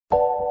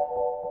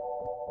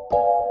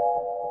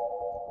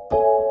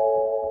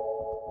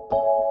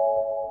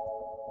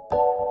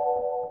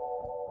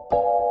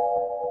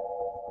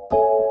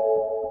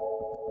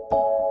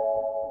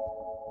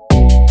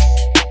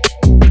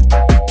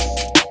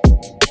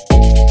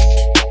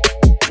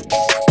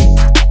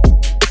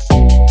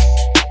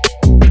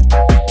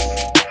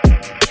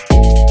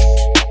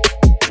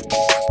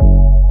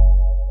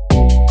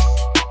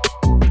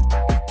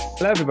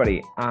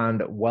Hi,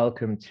 and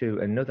welcome to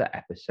another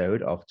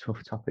episode of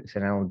Tough Topics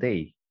in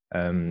LD.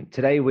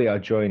 Today we are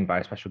joined by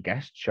a special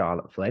guest,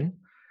 Charlotte Flynn.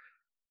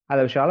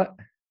 Hello, Charlotte.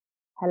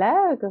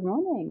 Hello, good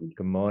morning.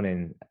 Good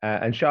morning.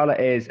 And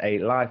Charlotte is a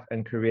life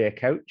and career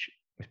coach.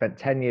 We spent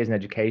 10 years in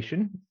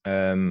education,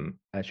 and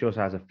she also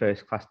has a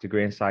first-class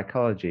degree in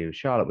psychology.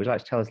 Charlotte, would you like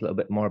to tell us a little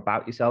bit more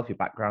about yourself, your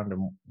background,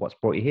 and what's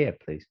brought you here,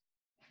 please?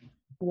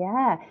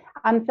 Yeah,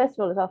 and first of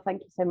all, as well,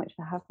 thank you so much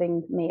for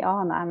having me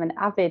on. I'm an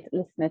avid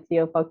listener to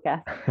your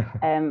podcast.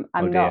 I'm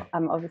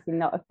obviously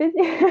not a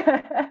physio.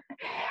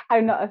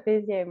 I'm not a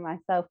physio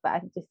myself, but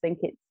I just think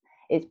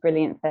it's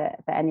brilliant for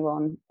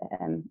anyone,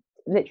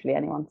 literally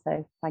anyone.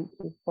 So thank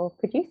you for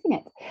producing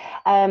it.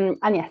 And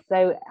yes,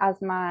 so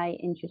as my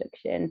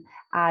introduction,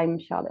 I'm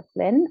Charlotte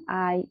Flynn.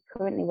 I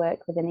currently work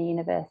within a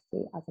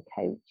university as a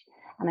coach.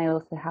 And I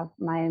also have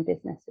my own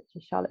business, which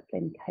is Charlotte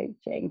Flynn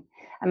Coaching.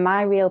 And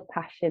my real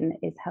passion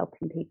is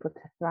helping people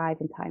to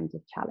thrive in times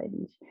of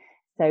challenge.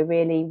 So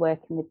really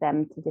working with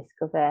them to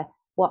discover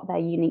what their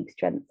unique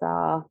strengths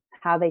are,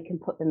 how they can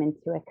put them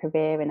into a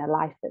career in a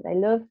life that they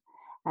love,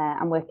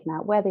 and working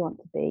out where they want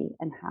to be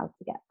and how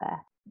to get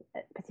there.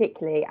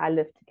 Particularly, I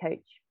love to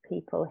coach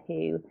people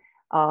who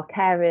are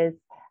carers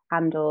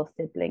and or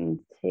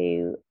siblings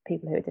to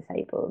people who are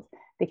disabled,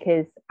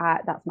 because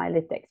that's my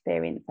lived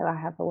experience. So I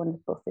have a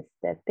wonderful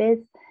sister,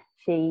 Biz.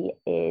 She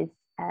is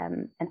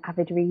an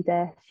avid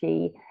reader.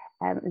 She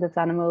loves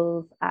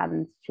animals,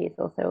 and she is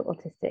also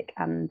autistic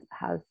and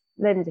has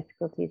learning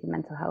difficulties and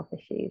mental health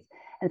issues.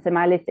 And so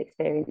my lived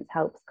experience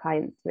helps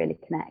clients to really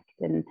connect.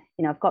 And,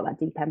 you know, I've got that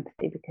deep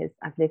empathy because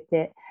I've lived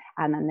it,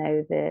 and I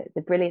know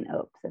the brilliant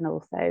ups and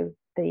also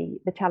the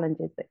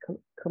challenges that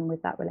come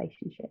with that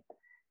relationship.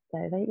 So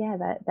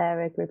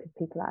they're a group of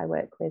people that I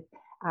work with,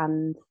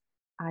 and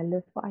I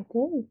love what I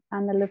do.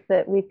 And I love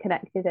that we've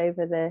connected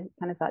over the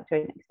kind of that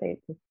joint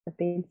experience of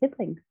being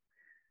siblings.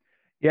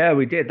 Yeah,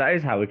 we did. That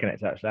is how we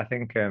connected, actually. I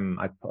think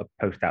I put a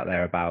post out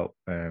there about,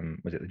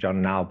 was it the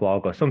John Now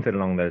blog or something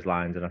along those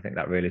lines? And I think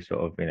that really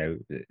sort of,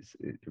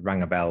 it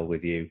rang a bell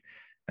with you.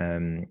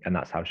 And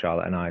that's how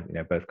Charlotte and I,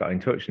 both got in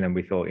touch. And then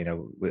we thought,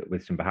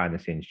 with some behind the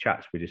scenes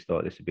chats, we just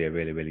thought this would be a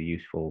really, really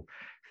useful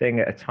thing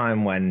at a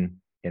time when,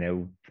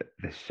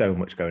 there's so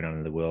much going on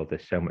in the world.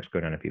 There's so much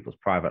going on in people's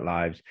private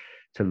lives,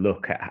 to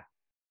look at.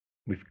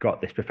 We've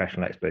got this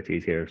professional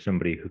expertise here of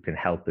somebody who can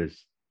help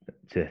us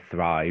to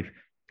thrive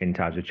in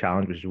times of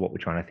challenge, which is what we're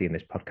trying to theme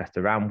this podcast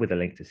around, with a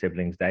link to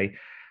Siblings Day.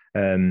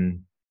 How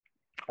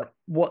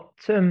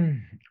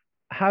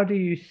do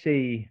you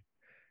see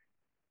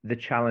the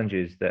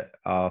challenges that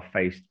are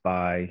faced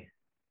by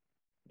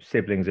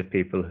siblings of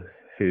people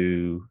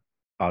who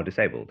are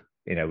disabled,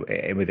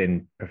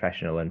 within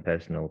professional and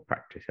personal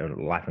practice, or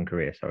life and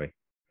career, sorry?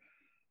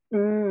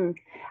 And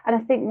I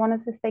think one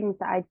of the things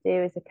that I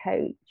do as a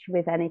coach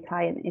with any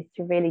client is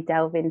to really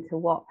delve into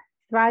what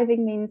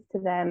thriving means to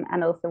them,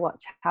 and also what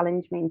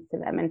challenge means to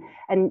them.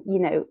 And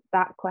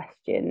that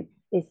question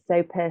is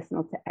so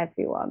personal to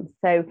everyone.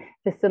 So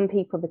for some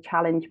people, the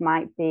challenge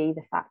might be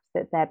the fact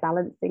that they're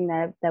balancing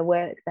their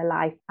work, their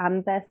life,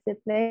 and their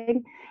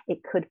sibling.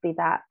 It could be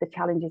that the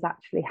challenge is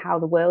actually how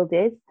the world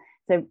is.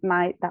 So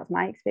that's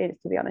my experience,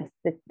 to be honest.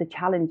 The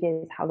challenge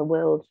is how the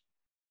world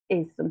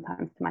is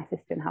sometimes to my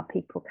sister, and how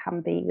people can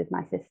be with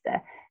my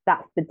sister.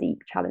 That's the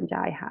deep challenge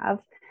I have,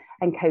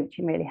 and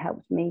coaching really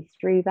helps me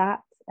through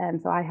that.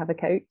 So I have a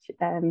coach,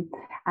 and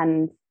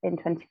in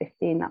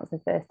 2015, that was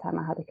the first time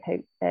I had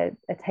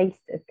a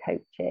taste of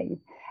coaching,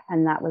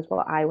 and that was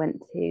what I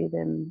went to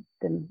them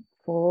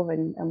for,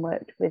 and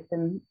worked with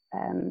them,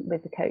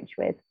 with the coach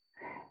with.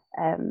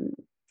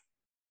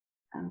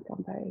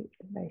 I'm very,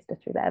 very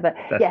stuttery there, but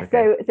that's yeah.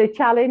 Okay. So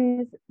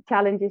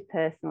challenge is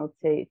personal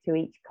to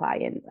each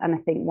client, and I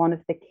think one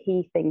of the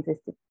key things is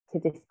to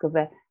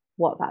discover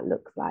what that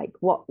looks like.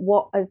 What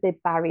are the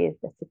barriers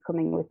that are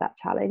coming with that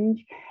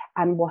challenge,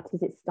 and what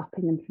is it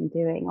stopping them from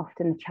doing?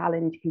 Often the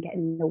challenge can get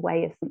in the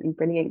way of something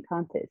brilliant,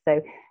 can't it?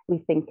 So we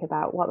think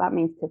about what that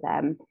means to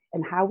them,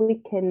 and how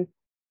we can.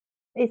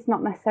 It's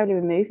not necessarily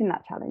removing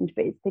that challenge,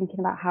 but it's thinking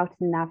about how to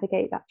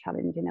navigate that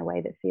challenge in a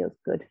way that feels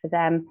good for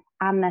them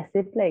and their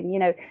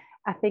sibling.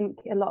 I think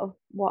a lot of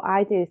what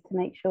I do is to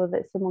make sure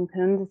that someone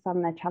can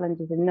understand their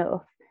challenges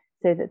enough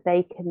so that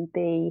they can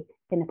be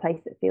in a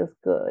place that feels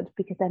good,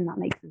 because then that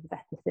makes us a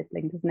better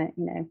sibling, doesn't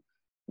it?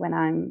 When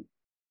I'm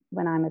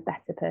a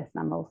better person,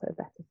 I'm also a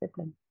better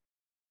sibling.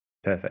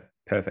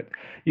 Perfect.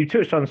 You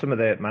touched on some of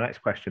my next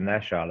question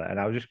there, Charlotte, and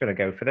I was just going to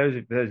go for those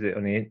that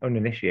are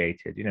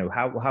uninitiated.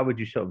 How would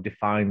you sort of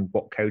define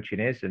what coaching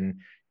is? And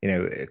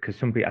because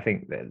some people, I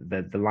think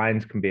the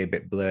lines can be a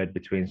bit blurred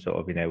between sort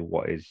of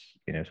what is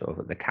sort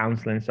of the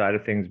counselling side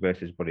of things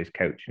versus what is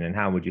coaching, and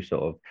how would you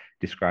sort of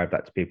describe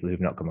that to people who've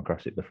not come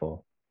across it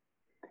before?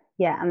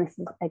 Yeah, and this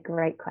is a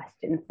great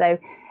question. So,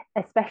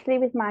 especially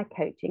with my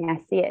coaching, I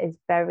see it as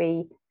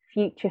very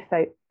future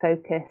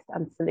focused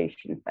and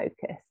solution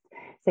focused.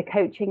 So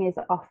coaching is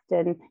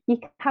often, you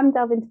can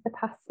delve into the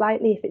past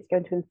slightly if it's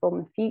going to inform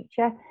the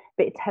future,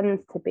 but it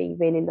tends to be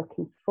really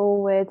looking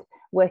forward,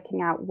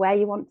 working out where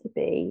you want to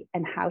be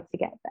and how to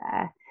get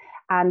there.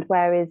 And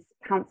whereas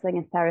counselling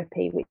and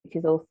therapy, which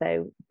is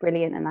also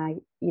brilliant, and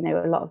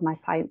a lot of my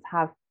clients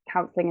have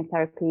counselling and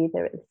therapy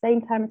either at the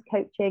same time as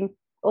coaching,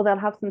 or they'll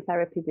have some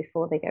therapy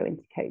before they go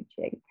into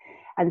coaching.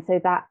 And so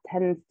that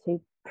tends to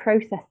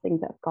process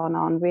things that have gone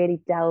on,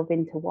 really delve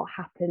into what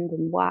happened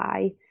and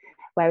why.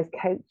 Whereas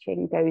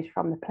coaching goes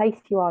from the place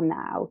you are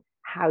now,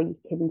 how you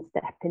can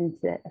step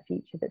into a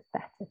future that's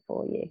better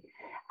for you.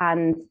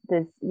 And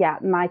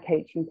my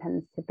coaching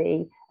tends to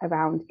be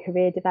around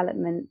career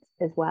development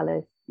as well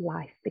as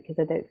life, because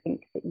I don't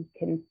think that you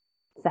can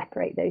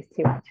separate those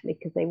two actually,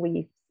 because they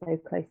weave so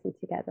closely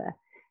together.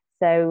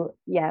 So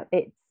yeah,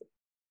 it's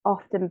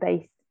often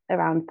based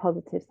around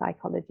positive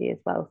psychology as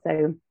well.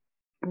 So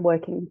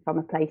working from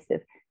a place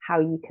of how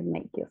you can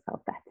make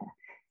yourself better.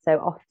 So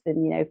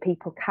often,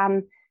 people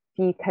can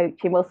view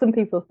coaching, well, some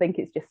people think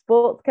it's just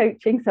sports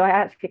coaching, so I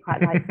actually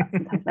quite like that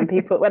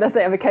sometimes when I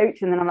say I'm a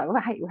coach, and then I'm like,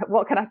 right,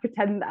 what can I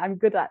pretend that I'm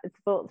good at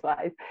sports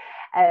wise?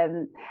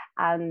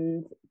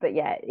 But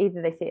yeah,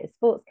 either they see it as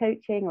sports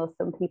coaching, or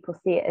some people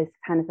see it as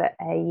kind of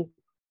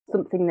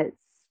something that's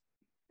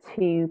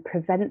to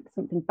prevent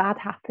something bad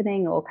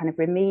happening, or kind of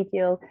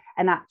remedial.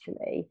 And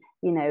actually,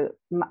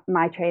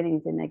 my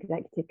training's in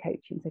executive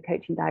coaching, so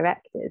coaching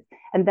directors,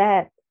 and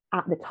they're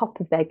at the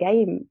top of their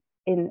game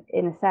in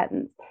a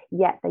sense,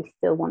 yet they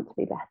still want to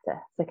be better.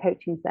 So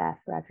coaching's there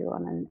for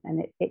everyone,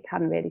 and it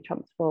can really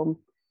transform.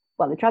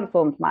 Well, it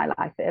transformed my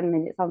life. I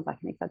mean, it sounds like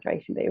an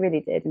exaggeration, but it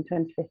really did. In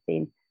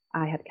 2015,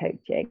 I had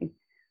coaching,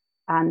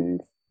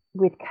 and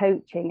with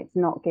coaching, it's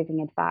not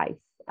giving advice.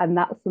 And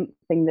that's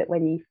something that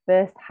when you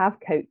first have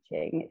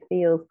coaching, it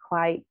feels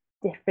quite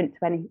different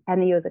to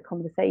any other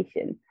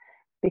conversation,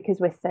 because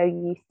we're so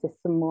used to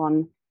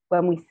someone,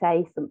 when we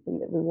say something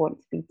that we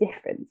want to be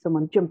different,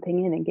 someone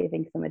jumping in and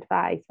giving some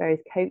advice, whereas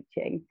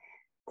coaching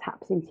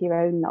taps into your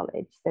own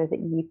knowledge so that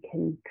you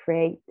can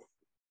create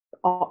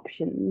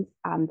options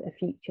and a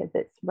future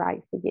that's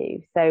right for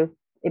you. So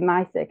in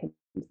my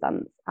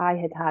circumstance, I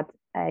had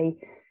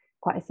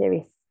quite a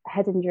serious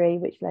head injury,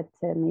 which led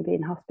to me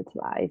being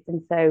hospitalized.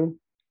 And so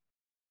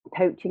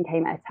coaching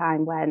came at a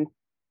time when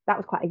that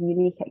was quite a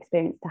unique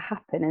experience to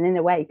happen. And in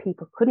a way,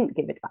 people couldn't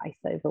give advice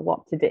over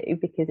what to do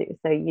because it was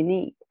so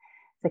unique.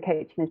 So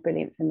coaching was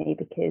brilliant for me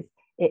because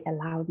it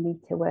allowed me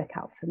to work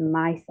out for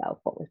myself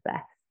what was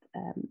best.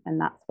 And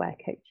that's where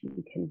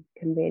coaching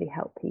can really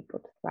help people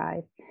to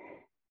thrive.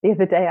 The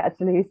other day,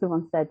 actually,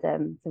 someone said,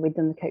 so we'd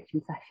done the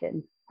coaching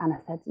session, and I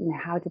said,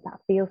 how did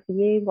that feel for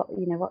you?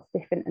 What's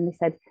different? And they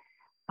said,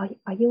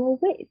 are you a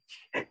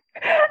witch?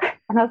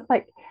 And I was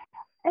like,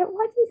 why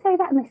do you say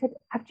that? And they said,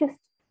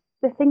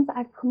 the things that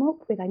I've come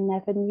up with, I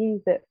never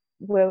knew that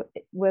were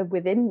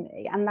within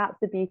me. And that's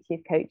the beauty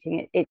of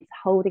coaching. It's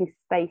holding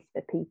space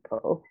for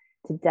people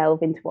to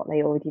delve into what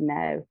they already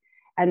know.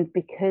 And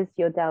because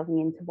you're delving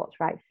into what's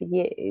right for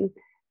you,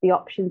 the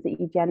options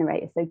that you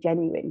generate are so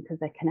genuine because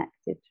they're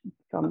connected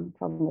from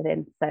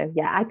within. So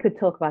yeah, I could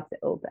talk about it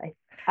all day.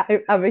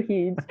 I'm a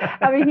huge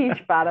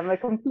fan. I'm a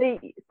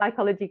complete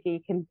psychology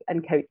geek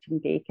and coaching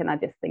geek, and I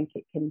just think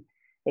it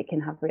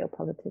can have real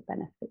positive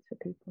benefits for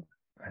people.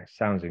 It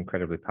sounds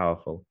incredibly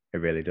powerful. It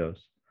really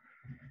does.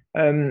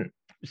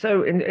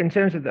 So in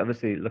terms of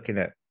obviously looking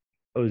at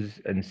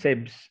us and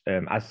SIBS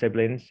as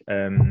siblings,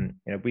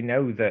 we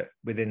know that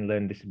within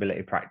learning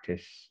disability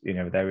practice,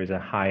 there is a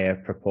higher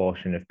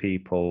proportion of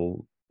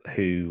people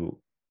who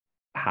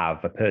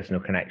have a personal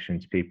connection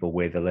to people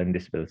with a learning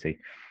disability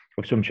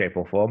of some shape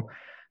or form.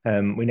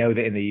 We know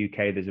that in the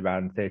UK, there's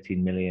around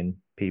 13 million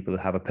people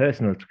who have a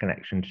personal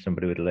connection to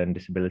somebody with a learning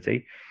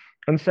disability.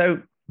 And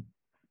so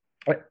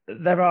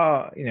there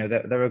are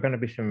going to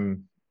be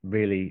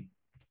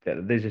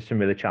these are some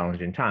really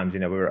challenging times.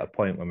 We're at a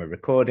point when we're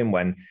recording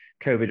when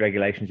COVID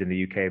regulations in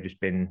the UK have just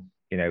been,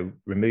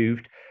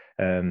 removed.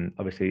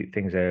 Obviously,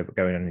 things are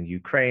going on in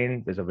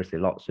Ukraine. There's obviously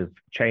lots of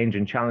change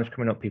and challenge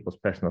coming up. People's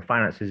personal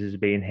finances is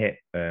being hit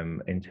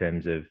in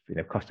terms of,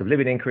 cost of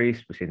living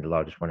increase. We're seeing the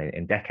largest one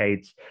in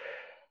decades.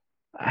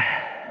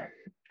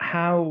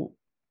 How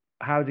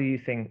do you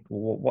think?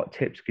 What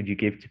tips could you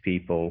give to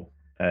people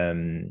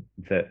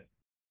that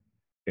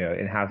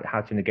in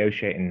how to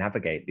negotiate and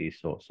navigate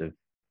these sorts of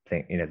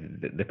things?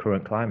 The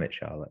current climate,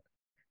 Charlotte.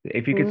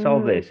 If you could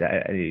solve this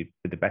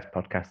with the best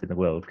podcast in the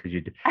world, because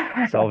you'd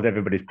solved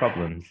everybody's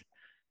problems.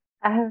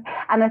 And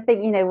I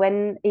think,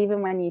 when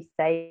you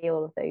say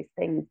all of those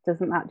things,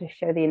 doesn't that just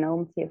show the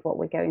enormity of what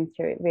we're going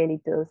through? It really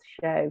does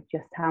show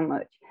just how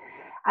much.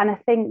 And I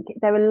think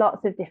there are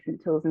lots of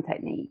different tools and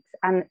techniques.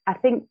 And I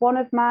think one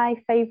of my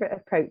favorite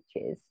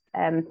approaches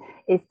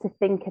is to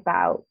think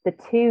about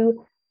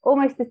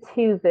almost the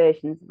two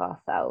versions of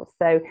ourselves.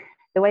 So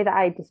the way that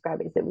I describe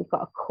it is that we've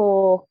got a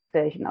core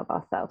version of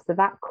ourselves. So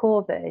that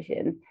core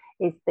version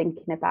is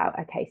thinking about,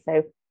 okay,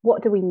 so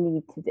what do we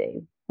need to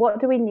do? What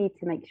do we need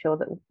to make sure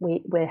that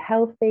we're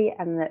healthy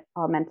and that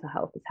our mental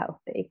health is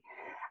healthy?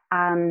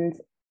 And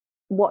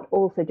what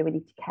also do we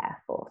need to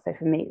care for? So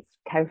for me, it's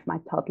caring for my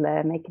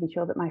toddler, making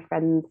sure that my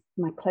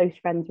close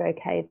friends are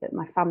okay, that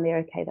my family are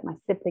okay, that my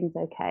siblings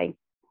are okay.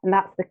 And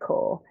that's the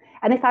core.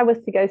 And if I was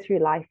to go through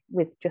life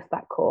with just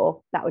that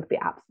core, that would be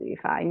absolutely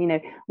fine. You know,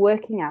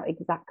 working out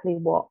exactly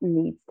what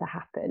needs to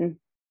happen.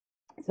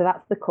 So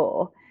that's the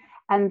core.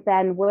 And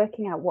then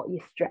working out what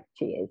your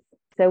stretchy is.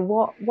 So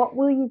what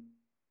will you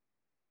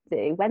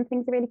do when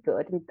things are really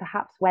good, and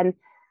perhaps when,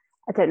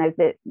 I don't know,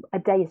 that a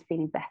day is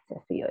feeling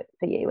better for you,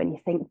 and you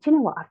think, do you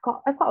know what, I've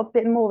got a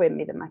bit more in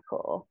me than my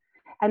core.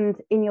 And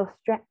in your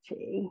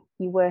stretchy,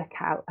 you work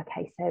out,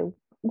 okay, so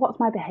what's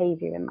my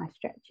behavior in my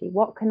stretchy?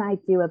 What can I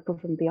do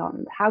above and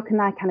beyond? How can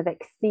I kind of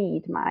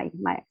exceed my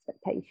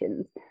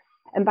expectations?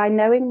 And by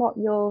knowing what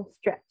your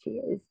stretchy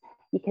is,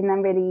 you can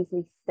then really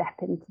easily step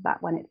into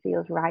that when it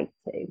feels right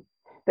to.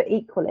 But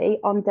equally,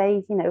 on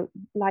days, you know,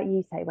 like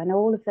you say, when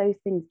all of those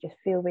things just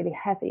feel really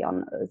heavy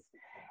on us,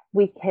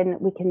 we can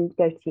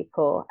go to your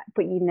core,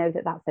 but you know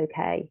that that's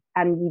okay,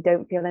 and you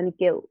don't feel any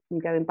guilt from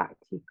going back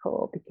to your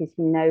core, because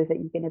you know that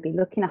you're going to be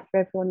looking after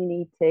everyone you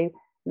need to,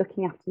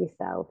 looking after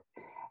yourself.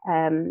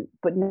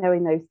 But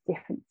knowing those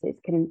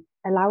differences can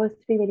allow us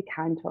to be really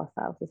kind to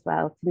ourselves as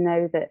well, to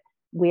know that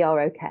we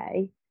are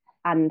okay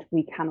and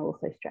we can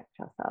also stretch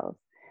ourselves.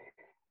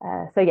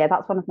 So yeah,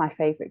 that's one of my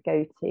favorite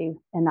go-to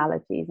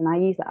analogies, and I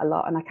use that a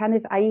lot. And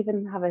I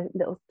even have a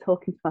little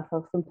talking to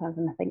myself sometimes,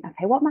 and I think,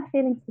 okay, what am I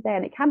feeling today?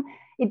 And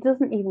it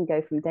doesn't even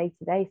go from day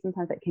to day.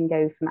 Sometimes it can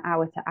go from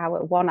hour to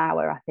hour. 1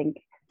 hour, I think,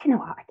 do you know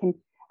what,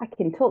 I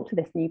can talk to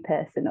this new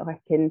person, or I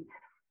can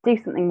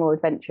do something more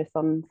adventurous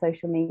on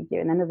social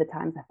media. And then other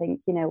times I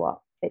think, you know what,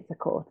 it's a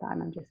core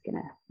time. I'm just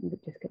gonna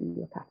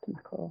look after my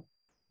core.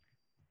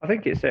 I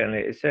think it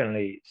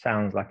certainly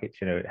sounds like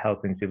it's, you know,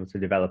 helping people to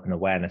develop an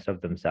awareness of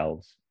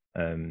themselves,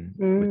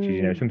 which is,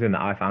 you know, something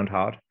that I found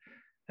hard,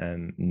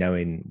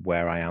 knowing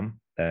where I am.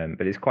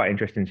 But it's quite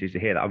interesting to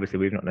hear that. Obviously,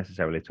 we've not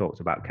necessarily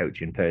talked about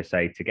coaching per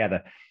se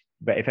together,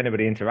 but if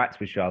anybody interacts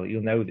with Charlotte,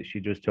 you'll know that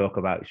she does talk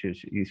about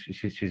she's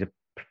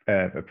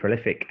a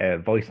prolific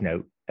voice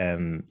note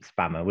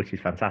spammer, which is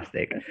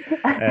fantastic.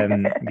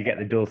 You get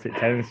the dulcet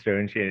tones through,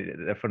 and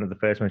the front of the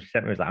first one she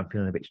sent me was like, I'm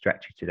feeling a bit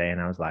stretchy today, and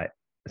I was like,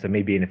 so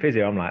me being a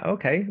physio, I'm like,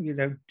 okay, you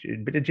know, a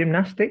bit of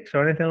gymnastics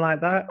or anything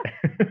like that.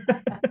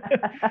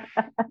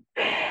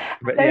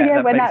 But so,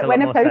 yeah, that makes a lot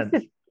more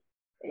sense.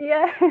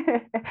 Yeah,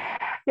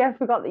 yeah, I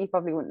forgot that you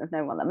probably wouldn't have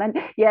known what that meant.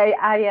 Yeah,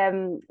 I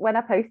when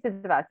I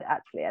posted about it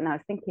actually, and I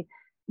was thinking,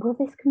 will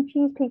this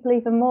confuse people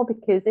even more?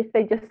 Because if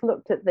they just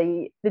looked at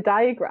the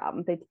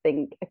diagram, they'd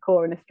think a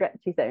core and a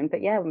stretchy zone.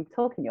 But yeah, I'm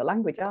talking your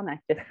language, aren't I?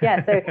 Just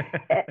yeah, so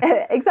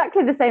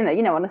exactly the same. That,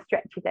 you know, on a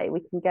stretchy day, we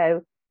can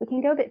go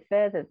a bit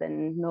further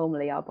than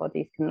normally our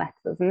bodies can let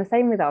us, and the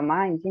same with our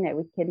minds. You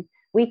know,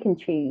 we can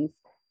choose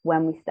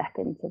when we step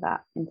into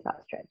that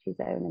stretchy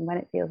zone and when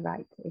it feels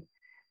right to.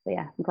 So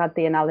yeah, I'm glad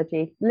the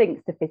analogy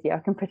links to physio. I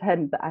can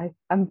pretend that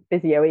I'm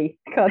physio-y,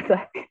 can't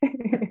I?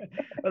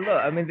 Well,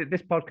 look, I mean,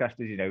 this podcast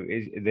is, you know,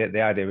 is the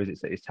idea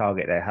is it's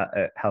targeted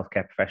at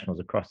healthcare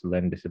professionals across the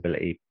learning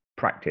disability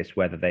practice,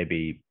 whether they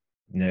be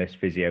nurse,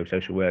 physio,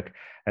 social work.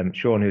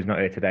 Sean, who's not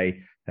here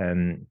today,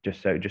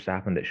 just so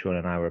happened that Sean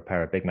and I were a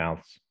pair of big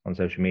mouths on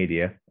social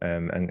media,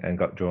 and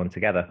got drawn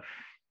together.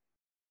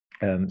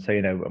 So,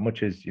 you know,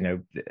 much as, you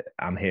know,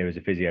 I'm here as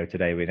a physio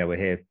today, we know we're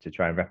here to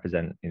try and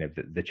represent, you know,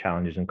 the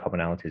challenges and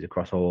commonalities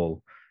across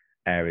all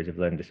areas of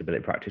learning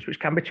disability practice, which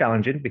can be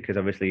challenging because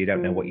obviously you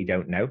don't know what you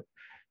don't know.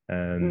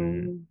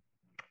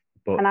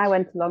 But and I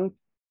went along.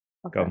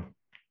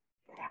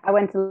 I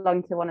went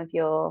along to one of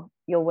your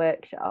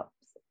workshops,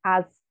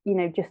 as you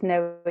know, just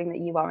knowing that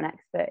you are an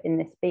expert in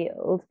this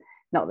field.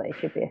 Not that it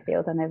should be a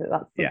field. I know that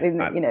that's something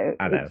that, you know,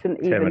 it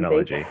shouldn't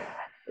terminology. Even be.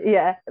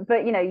 Yeah,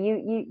 but you know,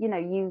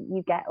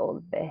 you get all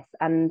of this,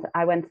 and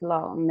I went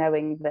along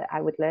knowing that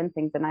I would learn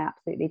things, and I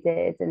absolutely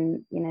did.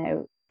 And you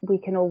know, we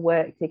can all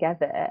work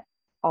together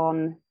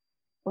on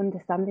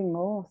understanding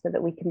more so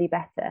that we can be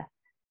better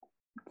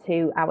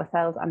to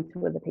ourselves and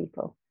to other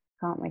people,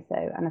 can't we? So,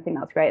 and I think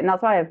that's great, and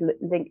that's why I've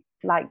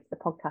liked the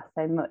podcast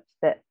so much,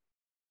 that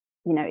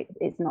you know,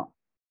 it's not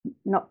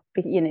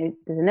you know,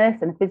 there's a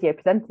nurse and a physio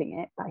presenting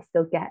it, but I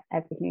still get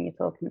everything you're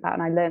talking about,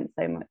 and I learned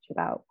so much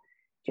about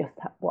just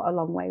what a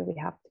long way we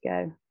have to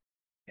go.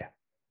 Yeah,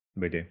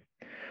 we do.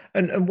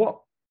 And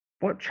what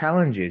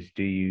challenges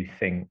do you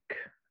think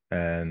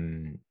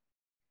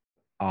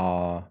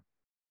are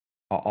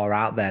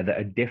out there that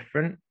are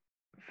different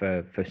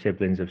for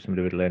siblings of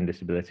somebody with a learning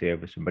disability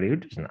over somebody who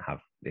doesn't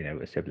have, you know,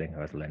 a sibling who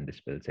has a learning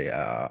disability?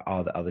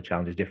 Are the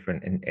challenges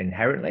different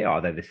inherently?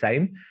 Are they the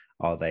same?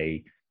 Are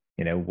they,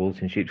 you know, wolves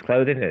in sheep's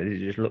clothing? It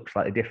just looks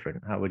slightly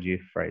different. How would you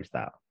phrase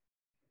that?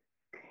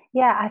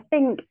 Yeah, I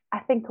think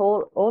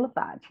all of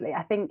that actually.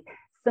 I think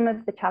some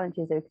of the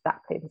challenges are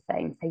exactly the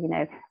same. So, you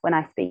know, when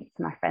I speak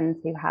to my friends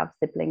who have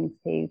siblings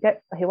who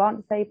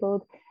aren't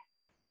disabled,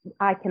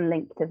 I can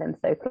link to them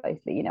so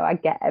closely. You know, I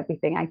get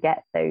everything. I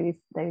get those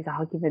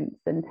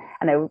arguments, and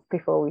I know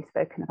before we've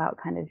spoken about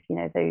kind of, you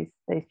know, those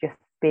just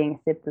being a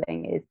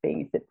sibling is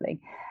being a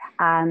sibling,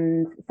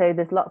 and so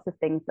there's lots of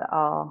things that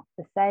are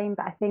the same.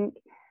 But I think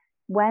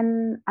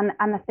and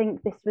I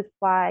think this was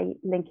why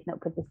linking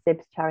up with the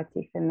SIBS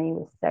charity for me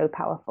was so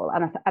powerful,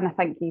 and I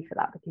thank you for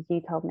that, because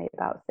you told me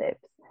about SIBS,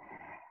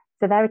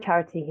 So they're a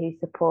charity who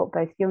support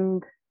both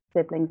young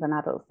siblings and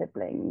adult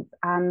siblings.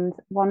 And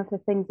one of the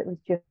things that was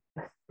just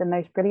the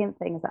most brilliant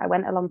thing is that I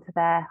went along to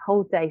their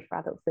whole day for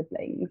adult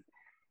siblings.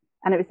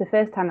 And it was the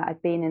first time that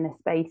I'd been in a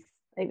space,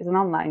 it was an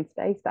online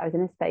space, but I was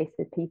in a space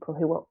with people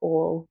who were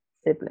all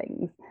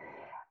siblings.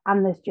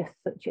 And there's just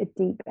such a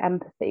deep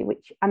empathy,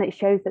 and it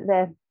shows that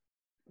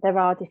there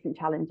are different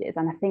challenges.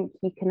 And I think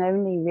you can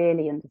only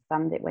really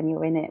understand it when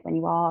you're in it, when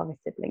you are a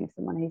sibling of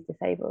someone who's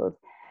disabled.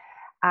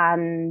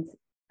 And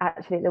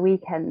actually at the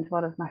weekend,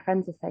 one of my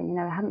friends was saying,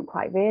 I hadn't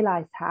quite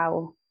realised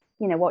how,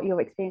 what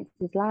your experience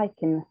is like.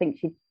 And I think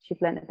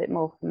she'd learned a bit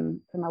more from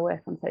my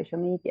work on social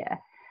media.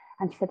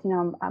 And she said,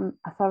 I'm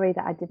sorry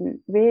that I didn't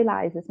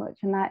realise as much.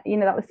 And that,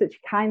 that was such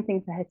a kind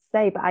thing for her to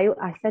say. But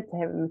I said to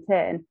her in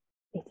return,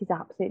 it is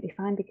absolutely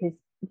fine, because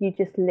you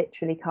just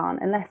literally can't,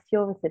 unless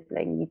you're a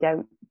sibling, you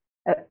don't,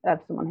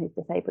 of someone who's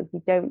disabled,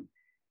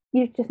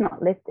 you've just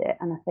not lived it.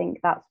 And I think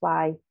that's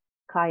why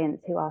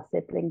clients who are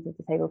siblings of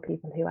disabled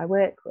people who I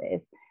work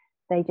with,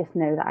 they just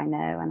know that I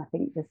know. And I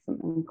think there's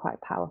something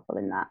quite powerful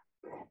in that.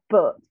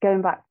 But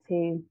going back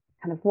to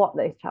kind of what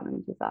those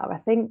challenges are, I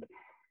think,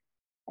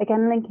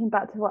 again, linking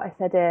back to what I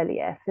said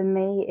earlier, for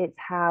me, it's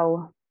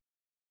how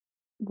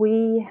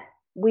we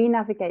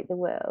navigate the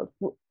world.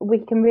 We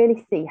can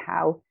really see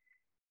how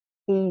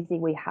easy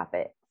we have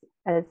it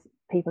as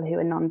people who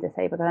are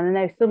non-disabled. And I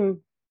know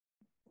some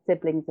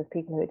siblings of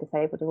people who are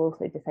disabled are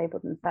also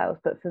disabled themselves,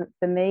 but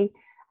for me,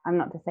 I'm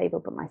not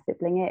disabled, but my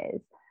sibling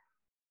is.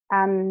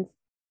 And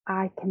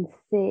I can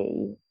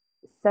see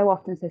so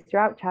often, so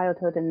throughout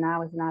childhood and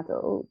now as an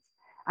adult,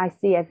 I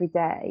see every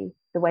day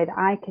the way that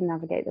I can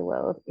navigate the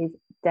world is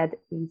dead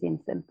easy and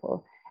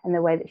simple. And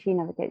the way that she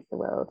navigates the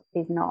world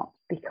is not,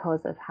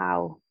 because of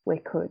how we're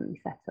currently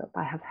set up.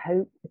 I have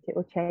hope that it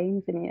will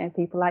change, and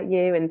people like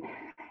you and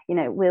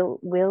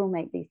will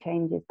make these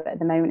changes, but at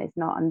the moment it's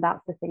not. And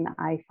that's the thing that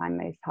I find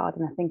most hard.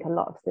 And I think a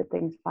lot of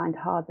siblings find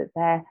hard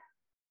that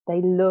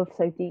they love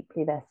so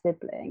deeply their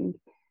sibling,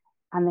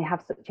 and they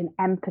have such an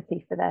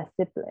empathy for their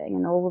sibling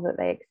and all that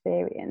they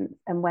experience.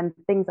 And when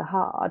things are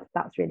hard,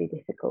 that's really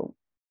difficult.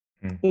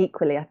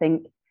 Equally, I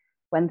think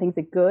when things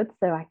are good,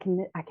 so I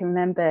can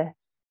remember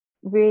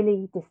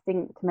really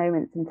distinct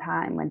moments in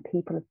time when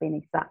people have been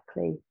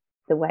exactly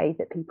the way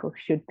that people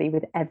should be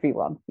with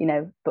everyone,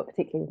 but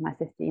particularly with my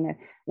sister,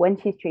 when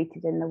she's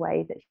treated in the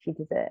way that she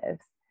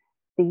deserves,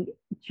 the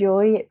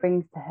joy it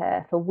brings to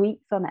her for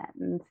weeks on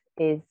end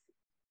is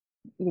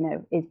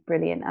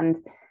brilliant. And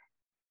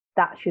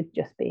that should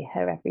just be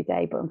her every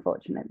day, but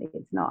unfortunately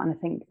it's not. And I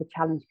think the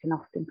challenge can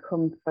often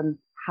come from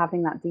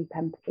having that deep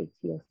empathy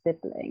to your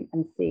sibling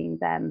and seeing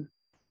them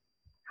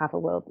have a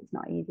world that's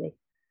not easy.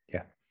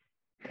 Yeah,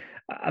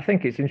 I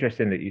think it's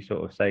interesting that you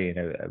sort of say,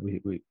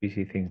 we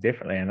see things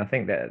differently. And I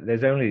think that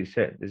there's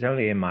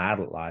only in my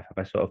adult life have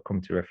I sort of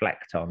come to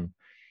reflect on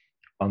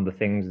the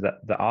things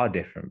that are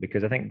different.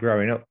 Because I think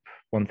growing up,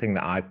 one thing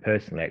that I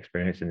personally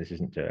experienced, and this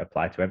isn't to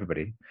apply to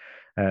everybody,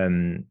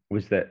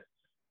 was that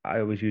I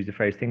always use the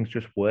phrase "things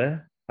just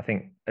were." I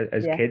think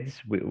as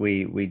kids,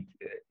 we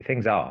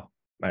things are,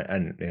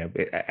 and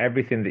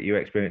everything that you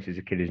experience as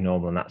a kid is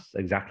normal, and that's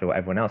exactly what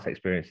everyone else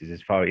experiences.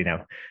 As far it's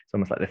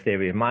almost like the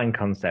theory of mind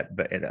concept,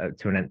 but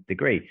to an nth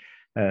degree.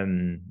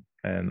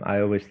 I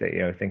always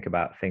think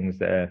about things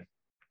that are,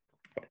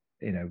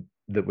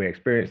 that we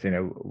experience.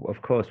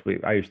 Of course,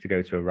 I used to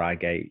go to a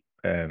Reigate,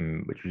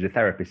 which was a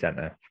therapy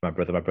center for my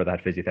brother. My brother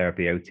had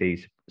physiotherapy,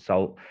 OT,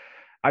 SALT.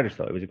 I just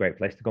thought it was a great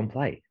place to go and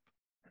play.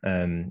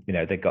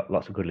 They got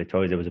lots of goodly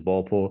toys. There was a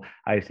ball pool.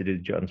 I used to do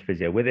John's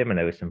physio with him, and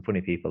there were some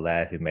funny people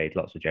there who made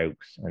lots of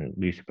jokes, and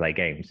we used to play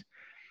games.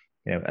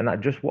 And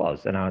that just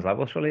was. And I was like,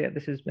 well, surely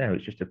this is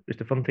it's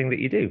just a fun thing that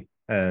you do.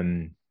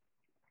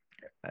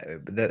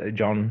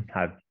 John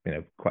had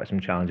quite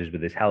some challenges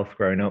with his health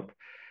growing up,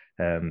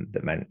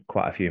 that meant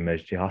quite a few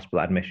emergency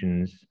hospital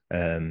admissions,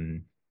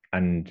 and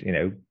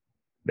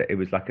it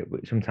was like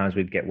sometimes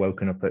I'd get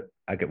woken up at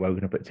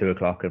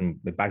 2:00 and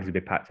the bags would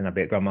be packed and I'd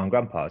be at grandma and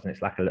grandpa's, and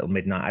it's like a little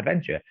midnight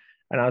adventure.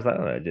 And I was like,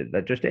 oh,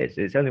 that just is.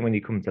 It's only when you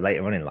come to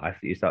later on in life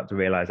that you start to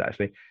realize,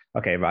 actually,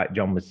 okay, right,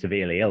 John was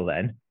severely ill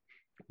then.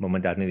 Mum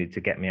and dad needed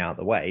to get me out of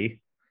the way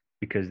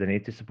because they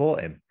need to support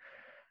him.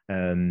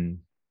 And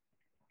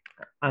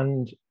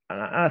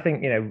I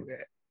think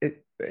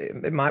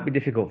it might be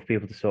difficult for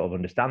people to sort of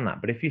understand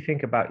that, but if you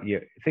think about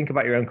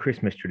your own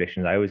Christmas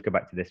traditions, I always go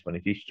back to this one.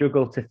 If you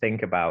struggle to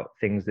think about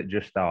things that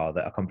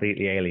are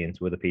completely alien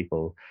to other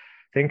people,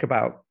 think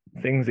about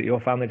things that your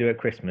family do at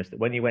Christmas, that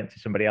when you went to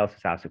somebody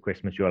else's house at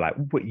Christmas, you're like,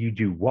 what, you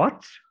do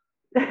what?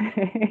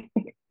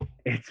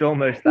 It's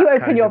almost that you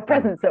open your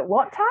presents at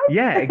what time?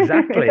 Yeah,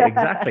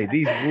 exactly.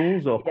 These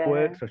rules or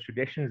quirks or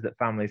traditions that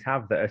families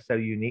have that are so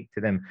unique to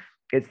them.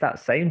 It's that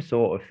same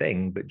sort of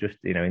thing, but just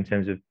in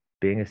terms of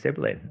being a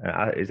sibling.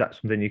 Is that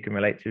something you can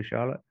relate to,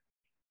 Charlotte?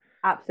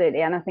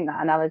 Absolutely, and I think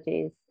that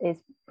analogy is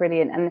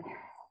brilliant, and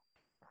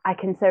I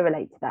can so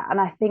relate to that. And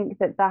I think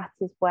that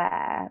is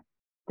where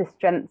the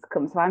strengths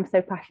come. So I'm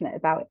so passionate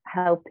about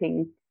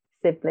helping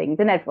siblings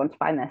and everyone to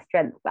find their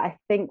strengths, but I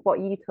think what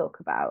you talk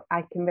about,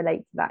 I can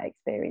relate to that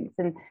experience.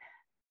 And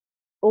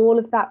all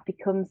of that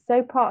becomes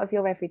so part of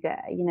your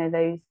everyday, you know,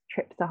 those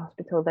trips to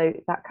hospital,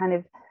 that kind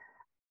of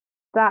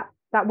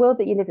that world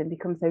that you live in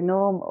becomes so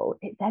normal,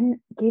 it then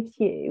gives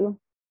you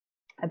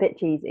a bit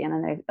cheesy, and I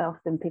know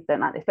often people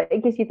don't like this, but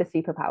it gives you the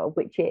superpower,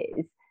 which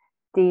is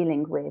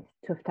dealing with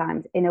tough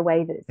times in a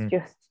way that's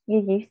just,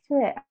 you're used to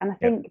it. And I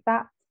think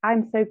that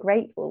I'm so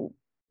grateful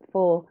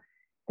for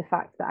the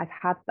fact that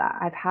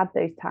I've had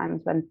those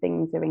times when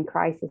things are in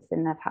crisis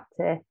and I've had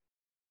to,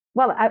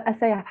 well, I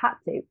say I've had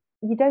to,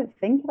 you don't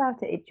think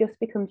about it, it just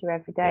becomes your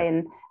everyday.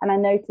 And I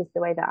notice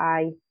the way that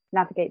I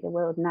navigate the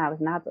world now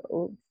as an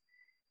adult,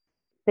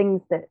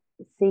 things that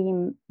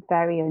seem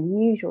very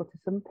unusual to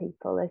some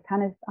people, they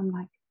kind of, I'm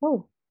like,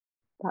 oh,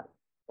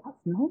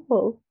 that's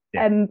normal.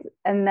 And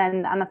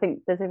I think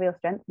there's a real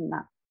strength in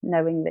that,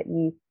 knowing that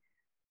you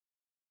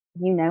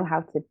know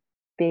how to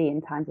be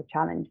in times of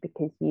challenge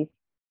because you've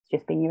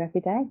just been your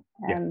everyday.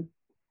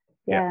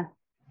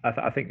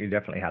 I think you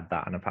definitely had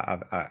that, and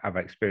I've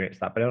experienced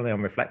that, but only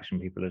on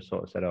reflection. People have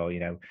sort of said, oh, you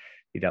know,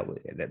 you dealt with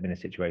it in a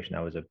situation,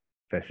 I was a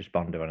first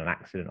responder on an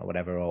accident or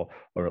whatever, or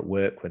at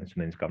work when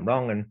something's gone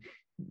wrong, and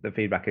the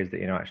feedback is that,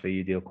 you know, actually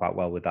you deal quite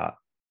well with that.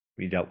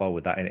 You dealt well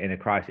with that in a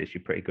crisis.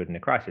 You're pretty good in a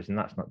crisis, and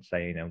that's not to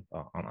say, you know,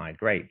 aren't I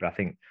great, but I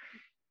think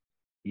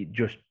it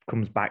just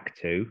comes back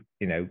to,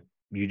 you know,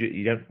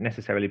 you don't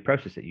necessarily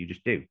process it, you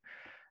just do.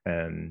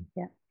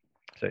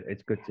 So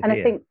it's good to and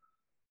hear. I think,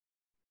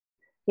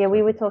 yeah,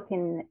 we were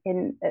talking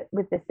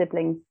with the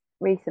siblings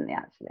recently,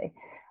 actually.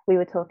 We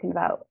were talking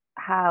about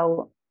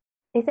how,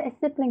 is it a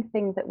sibling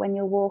thing that when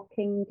you're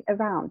walking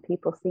around,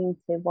 people seem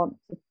to want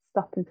to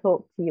stop and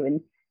talk to you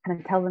and kind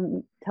of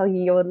tell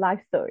you your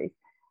life stories?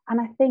 And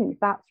I think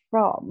that's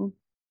from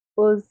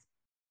us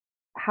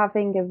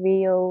having a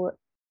real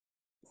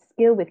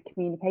skill with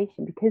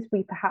communication, because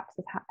we perhaps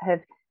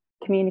have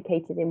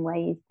communicated in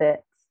ways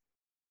that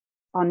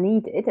are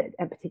needed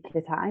at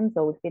particular times,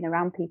 or we've been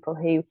around people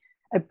who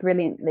are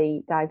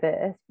brilliantly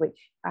diverse, which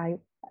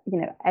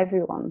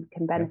everyone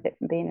can benefit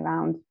from being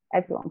around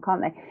everyone,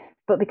 can't they?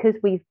 But because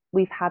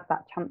we've had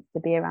that chance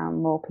to be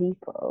around more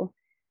people,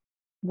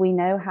 we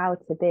know how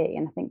to be,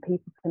 and I think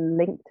people can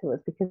link to us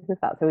because of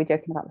that. So we're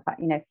joking about the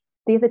fact, you know,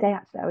 the other day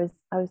actually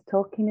I was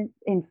talking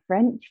in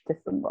French to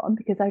someone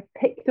because I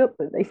picked up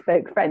that they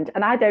spoke French,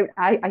 and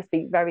I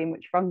speak very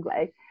much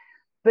Franglais,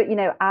 but you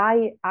know,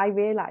 I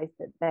realized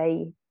that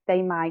they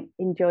might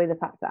enjoy the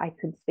fact that I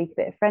could speak a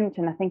bit of French,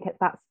 and I think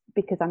that's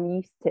because I'm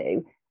used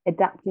to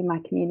adapting my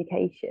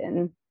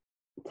communication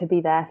to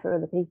be there for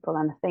other people.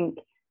 And I think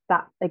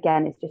that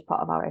again is just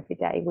part of our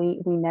everyday.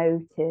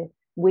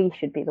 We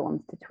should be the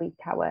ones to tweak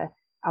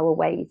our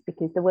ways,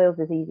 because the world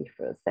is easy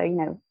for us. So, you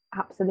know,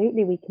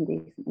 absolutely we can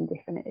do something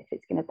different if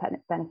it's going to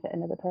benefit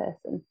another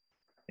person.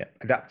 Yeah,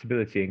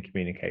 adaptability and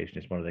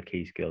communication is one of the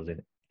key skills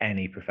in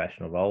any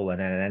professional role and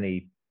in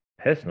any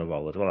personal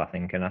role as well, I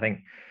think. And I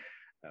think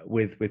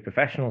with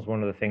professionals,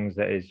 one of the things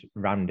that is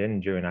rammed in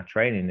during our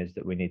training is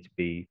that we need to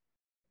be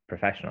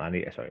professional. When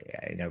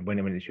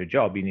it's your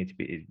job, you need to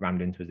be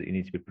rammed into is that you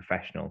need to be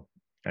professional.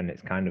 And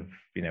it's kind of,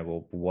 you know,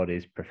 well, what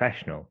is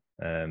professional?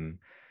 And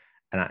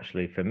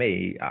actually, for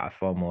me, I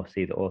far more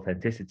see that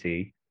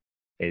authenticity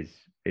is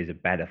a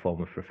better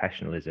form of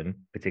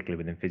professionalism,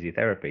 particularly within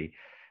physiotherapy,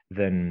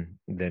 than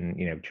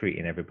you know,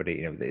 treating everybody.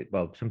 You know,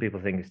 well, some people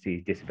think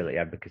it's disability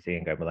advocacy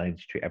and go, well, I need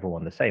to treat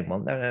everyone the same. Well,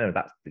 no,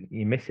 that's,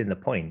 you're missing the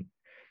point.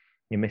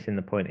 You're missing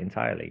the point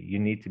entirely. You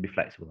need to be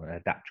flexible and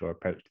adapt your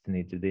approach to the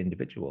needs of the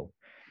individual.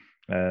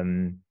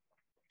 I'm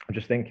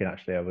just thinking,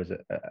 actually, I was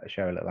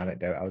share a little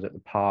anecdote. I was at the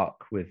park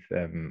with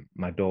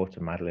my daughter,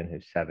 Madeline,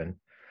 who's 7.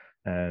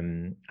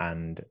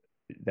 And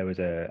there was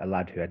a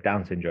lad who had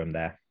Down syndrome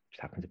there,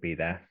 just happened to be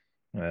there.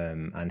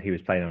 And he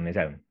was playing on his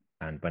own.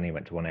 And when he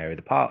went to one area of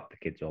the park, the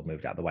kids all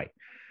moved out of the way.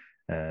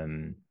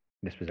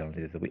 This was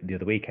only the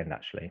other weekend,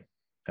 actually.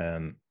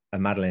 And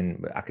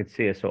Madeline, I could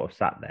see her sort of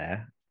sat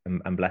there,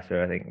 and bless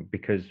her, I think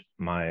because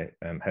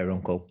her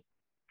uncle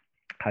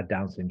had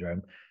Down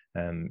syndrome,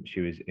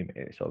 she was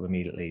sort of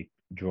immediately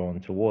drawn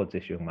towards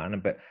this young man,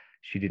 but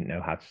she didn't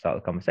know how to start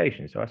the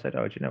conversation. So I said,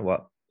 oh, do you know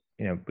what?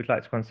 You know, would you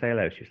like to go and say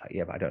hello? She was like,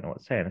 yeah, but I don't know what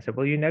to say. And I said,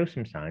 well, you know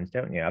some signs,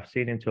 don't you? I've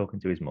seen him talking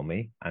to his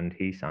mummy, and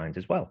he signs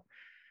as well.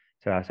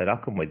 So I said, I'll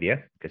come with you,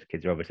 because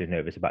kids are obviously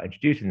nervous about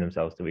introducing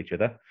themselves to each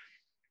other.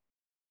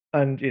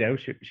 And, you know,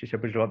 she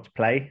said, would you want to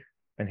play?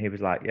 And he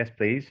was like, yes,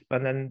 please.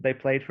 And then they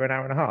played for an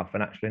hour and a half.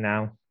 And actually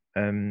now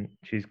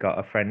she's got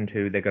a friend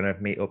who they're going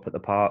to meet up at the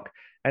park.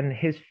 And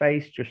his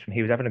face,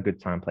 he was having a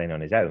good time playing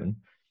on his own.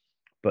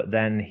 But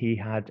then he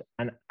had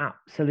an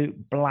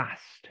absolute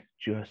blast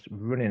just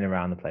running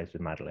around the place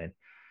with Madeline.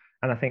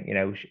 And I think, you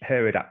know,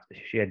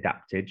 she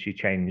adapted, she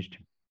changed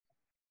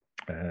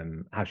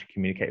how she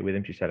communicated with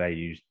him. She said, I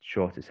used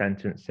shorter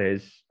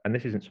sentences. And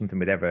this isn't something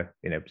we'd ever,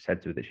 you know,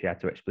 said to her that she had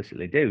to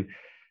explicitly do.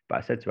 But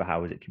I said to her,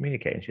 how was it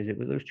communicating? She said,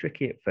 it was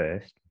tricky at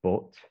first,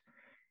 but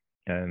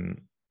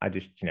I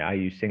just, you know, I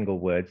use single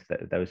words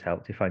those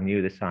helped. If I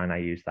knew the sign, I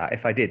used that.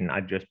 If I didn't,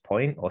 I'd just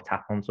point or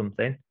tap on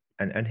something,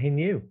 and he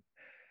knew.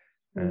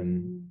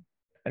 And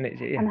it's,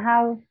 yeah. And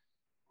how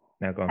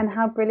no, go on. And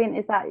how brilliant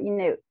is that, you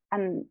know?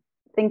 And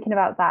thinking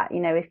about that,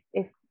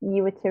 if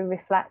you were to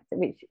reflect,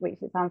 which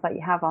it sounds like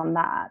you have on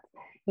that,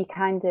 you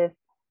kind of,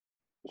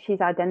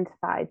 she's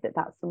identified that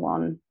that's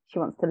someone she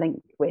wants to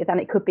link with, and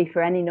it could be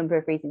for any number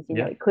of reasons.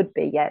 It could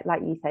be,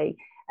 like you say,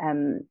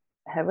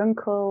 her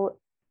uncle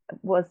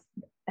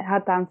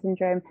had Down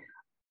syndrome.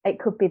 It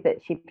could be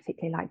that she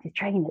particularly liked his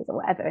trainers or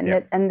whatever,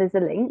 and there's a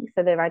link.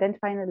 So they're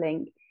identifying a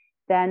link,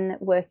 then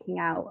working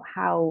out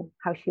how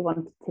she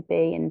wanted to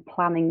be and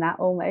planning that,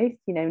 almost,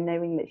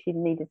 knowing that she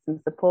needed some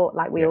support,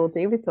 like we all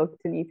do with talking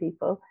to new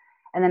people.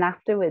 And then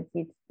afterwards,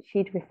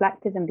 she'd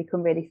reflected and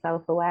become really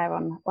self-aware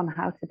on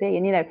how to be.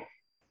 And,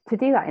 to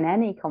do that in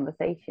any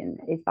conversation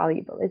is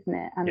valuable, isn't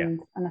it?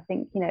 And I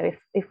think,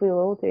 if we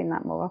were all doing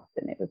that more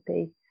often,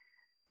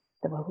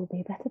 the world would be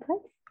a better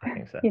place. I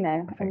think so.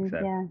 I think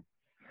so.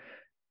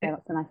 Yeah,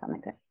 that's a nice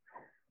anecdote.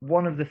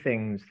 One of the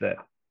things that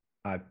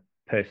I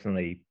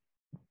personally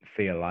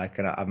feel like,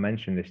 and I've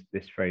mentioned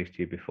this phrase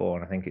to you before,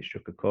 and I think it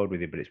struck a chord with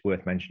you, but it's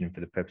worth mentioning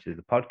for the purposes of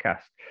the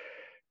podcast,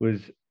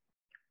 was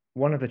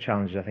one of the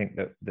challenges I think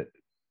that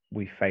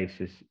we face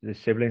as the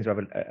siblings who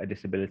have a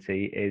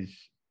disability is,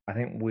 I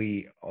think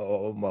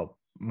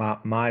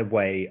my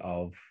way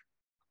of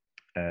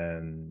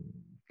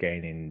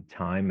gaining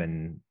time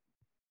and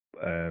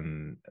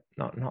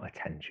not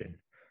attention,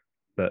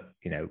 but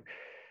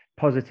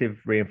positive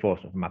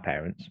reinforcement from my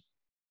parents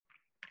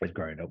as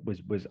growing up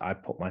was I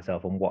put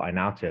myself on what I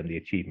now term the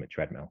achievement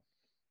treadmill.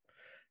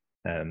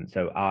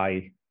 So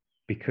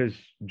because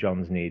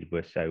John's needs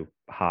were so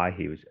high,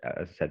 he was,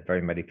 as I said,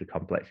 very medically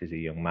complex as a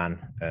young man,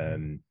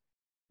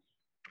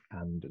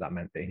 and that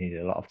meant that he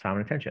needed a lot of time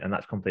and attention, and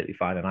that's completely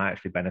fine. And I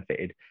actually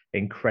benefited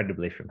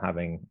incredibly from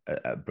having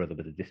a brother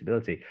with a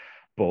disability.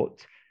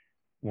 But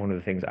one of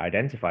the things I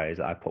identify is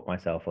that I put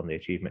myself on the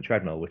achievement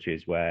treadmill, which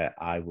is where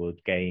I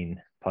would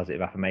gain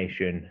positive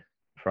affirmation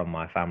from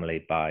my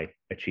family by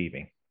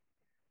achieving.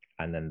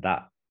 And then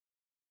that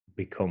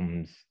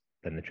becomes,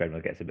 then the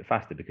treadmill gets a bit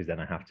faster, because then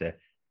I have to,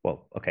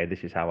 well, okay,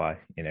 this is how I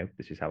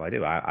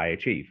do. I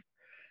achieve,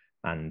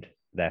 and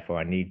therefore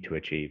I need to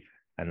achieve.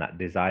 And that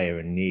desire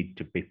and need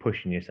to be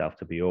pushing yourself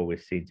to be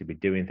always seen to be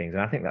doing things.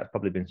 And I think that's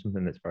probably been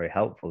something that's very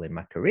helpful in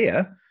my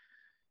career,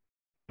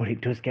 but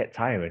it does get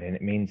tiring, and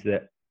it means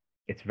that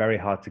it's very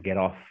hard to get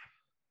off.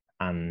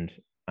 And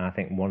I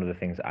think one of the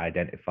things I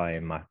identify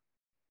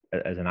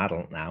as an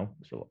adult now,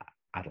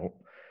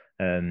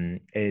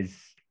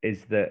 is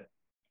that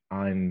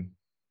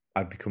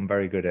I've become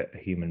very good at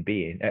human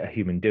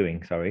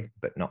doing,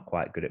 but not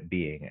quite good at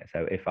being.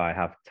 So if I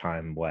have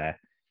time where,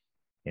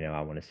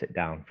 I want to sit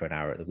down for an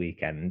hour at the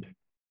weekend,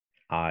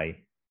 I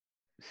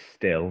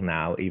still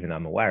now, even though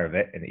I'm aware of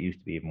it, and it used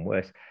to be even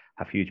worse,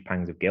 have huge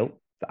pangs of guilt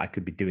that I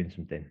could be doing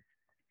something.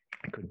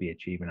 I could be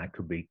achieving, I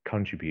could be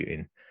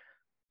contributing.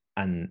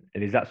 And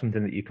is that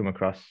something that you come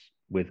across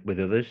with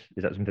others?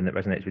 Is that something that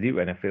resonates with you?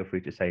 And feel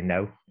free to say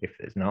no if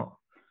there's not.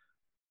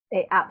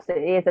 It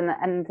absolutely is.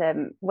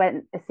 And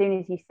when, as soon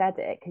as you said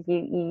it, because you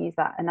use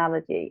that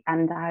analogy,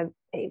 and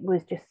it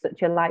was just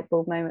such a light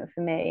bulb moment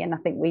for me. And I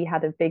think we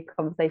had a big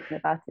conversation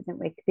about it, didn't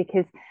we?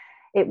 Because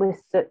it was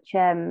such,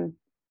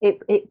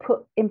 it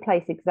put in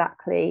place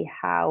exactly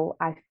how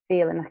I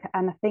feel. And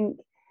I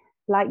think,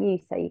 like you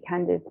say,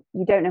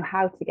 you don't know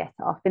how to get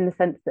off, in the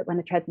sense that when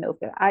the treadmills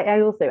go, I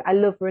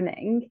love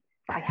running,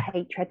 but I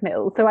hate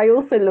treadmills. So I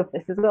also love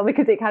this as well,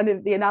 because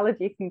the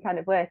analogy can kind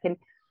of work.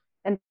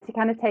 And to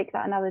kind of take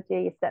that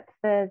analogy a step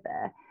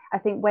further, I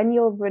think when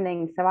you're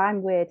running, so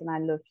I'm weird and I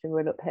love to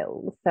run up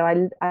hills. So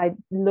I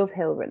love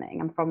hill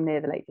running. I'm from near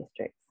the Lake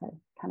District, so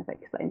kind of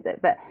explains it.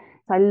 But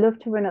so I love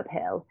to run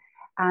uphill,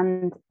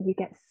 and you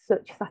get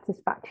such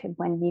satisfaction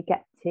when you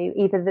get to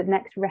either the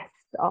next rest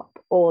stop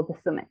or the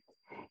summit.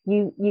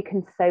 You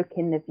can soak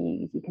in the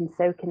views, you can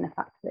soak in the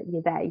fact that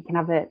you're there, you can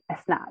have a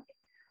snack.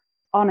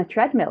 On a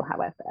treadmill,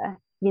 however,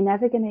 you're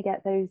never going to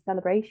get those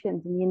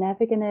celebrations, and you're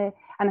never going to,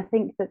 and I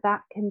think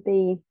that can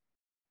be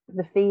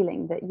the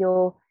feeling that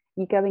you're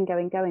going,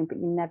 but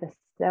you're never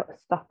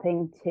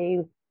stopping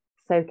to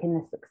soak in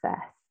the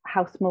success,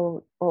 how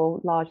small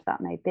or large that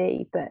may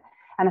be.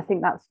 And I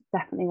think that's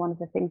definitely one of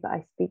the things that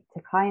I speak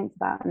to clients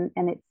about,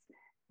 and it's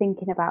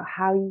thinking about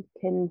how you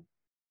can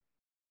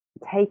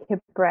take a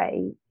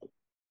break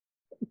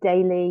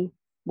daily,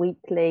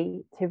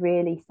 weekly, to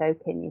really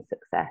soak in your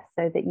success,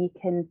 so that you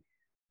can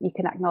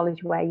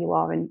acknowledge where you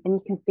are, and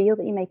you can feel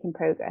that you're making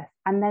progress,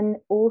 and then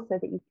also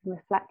that you can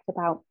reflect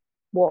about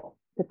what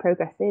the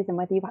progress is and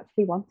whether you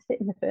actually wanted it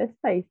in the first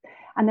place.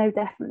 I know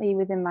definitely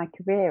within my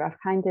career,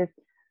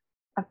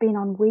 I've been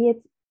on weird,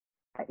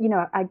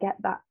 I get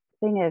that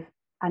thing of,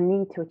 I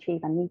need to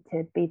achieve, I need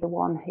to be the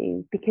one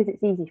who, because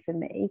it's easy for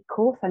me, of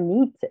course I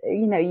need to,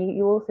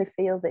 you also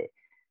feel that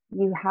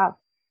you have,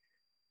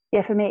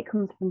 for me it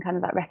comes from kind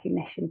of that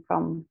recognition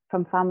from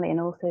family, and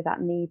also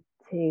that need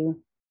to,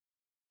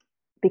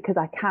 because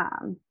I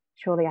can,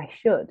 surely I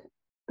should.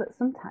 But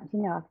sometimes,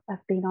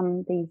 I've been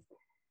on these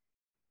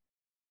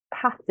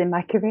paths in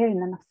my career,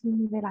 and then I've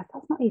suddenly realised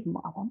that's not even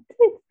what I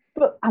wanted,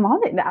 but I'm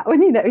on it now,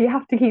 and you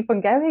have to keep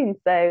on going.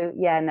 So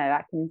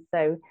I can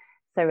so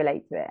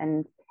relate to it.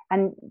 And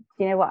And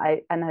do you know what,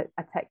 I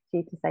texted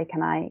you to say,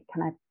 can I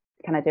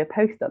do a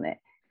post on it?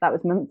 That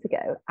was months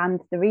ago. And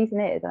the reason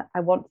is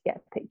I want to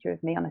get a picture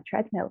of me on a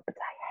treadmill, but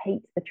I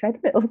hate the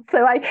treadmill.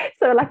 So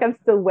like I'm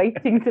still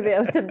waiting to be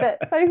able to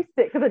post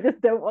it because I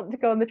just don't want to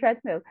go on the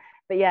treadmill.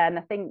 But yeah, and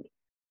I think,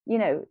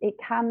 it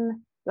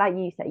can, like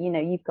you say,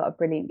 you've got a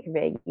brilliant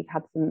career, you've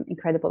had some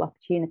incredible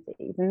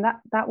opportunities, and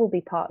that will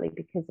be partly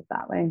because of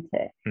that, won't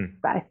it?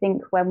 But I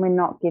think when we're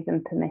not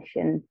given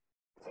permission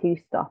to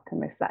stop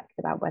and reflect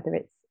about whether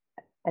it's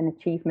an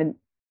achievement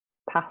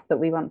path that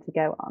we want to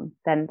go on,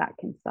 then that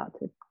can start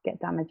to get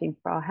damaging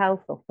for our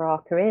health or for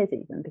our careers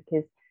even,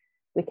 because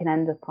we can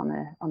end up on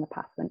a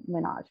path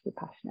we're not actually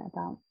passionate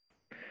about.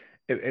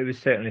 It was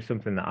certainly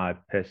something that I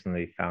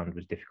personally found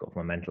was difficult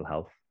for my mental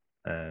health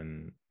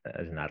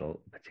as an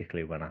adult,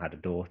 particularly when I had a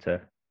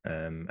daughter,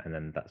 and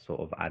then that sort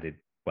of added,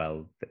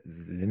 well,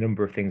 the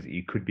number of things that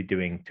you could be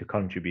doing to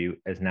contribute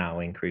has now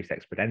increased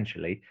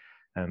exponentially.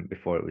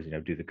 Before it was,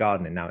 do the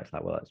gardening. Now it's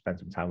like, well, let's spend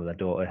some time with our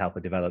daughter, help her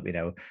develop,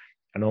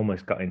 and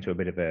almost got into a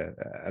bit of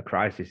a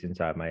crisis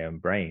inside my own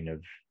brain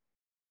of,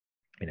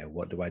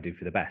 what do I do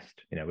for the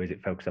best? Is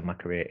it focus on my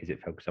career? Is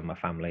it focus on my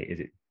family? Is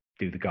it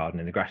do the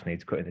gardening? The grass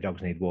needs cutting, the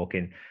dogs need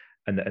walking,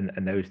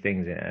 and those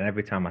things. And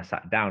every time I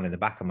sat down, in the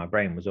back of my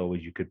brain was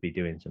always, you could be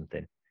doing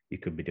something. You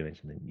could be doing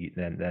something.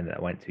 Then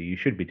I went to, you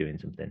should be doing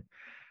something,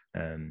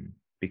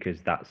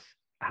 because that's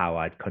how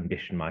I'd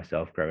conditioned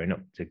myself growing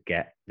up to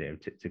get,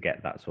 to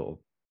get that sort of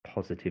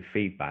positive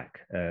feedback.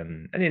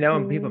 And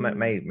people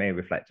may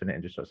reflect on it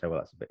and just sort of say,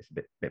 well, it's a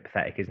bit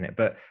pathetic, isn't it?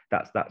 But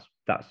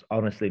that's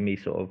honestly me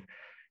sort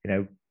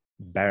of,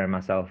 bearing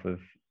myself of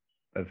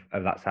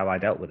that's how I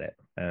dealt with it,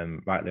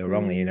 rightly or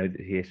wrongly.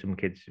 Here some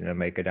kids,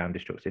 may go down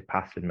destructive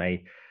paths and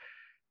may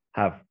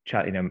have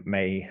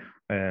may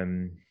I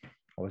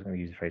wasn't going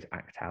to use the phrase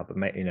act out, but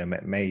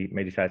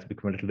may decide to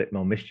become a little bit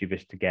more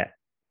mischievous to get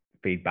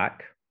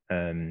feedback.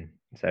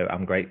 So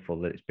I'm grateful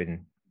that it's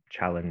been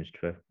challenged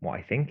for what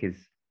I think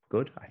is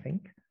good,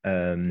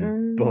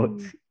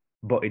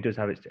 but it does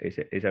have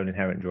its own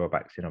inherent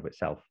drawbacks in of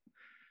itself.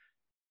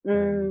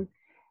 And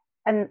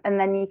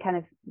then you kind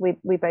of,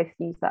 we both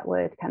use that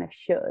word kind of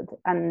should,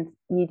 and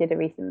you did a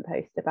recent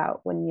post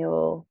about when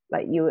you're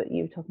like, you were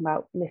talking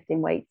about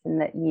lifting weights,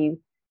 and that you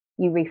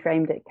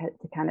reframed it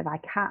to kind of, I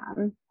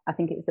can. I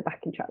think it was the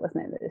backing track,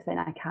 wasn't it, that was saying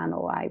I can,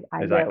 or I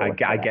will.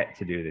 I get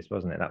to do this,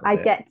 wasn't it? That was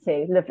I get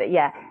to, lovely,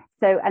 yeah.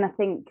 So, and I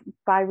think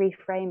by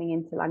reframing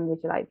into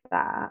language like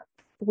that,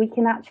 we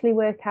can actually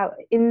work out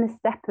in the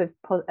step of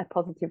a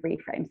positive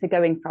reframe. So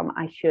going from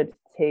I should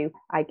to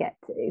I get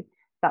to,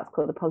 that's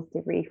called a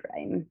positive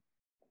reframe.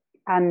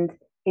 And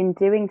in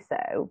doing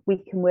so, we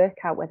can work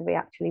out whether we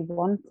actually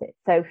want it.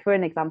 So for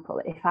an example,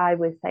 if I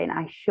was saying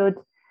I should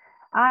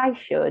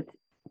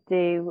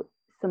do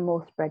some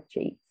more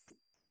spreadsheets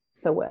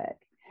for work,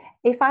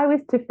 if I was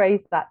to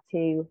phrase that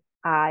to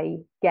I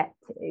get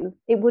to,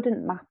 it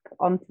wouldn't map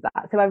onto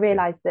that. So I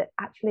realized that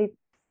actually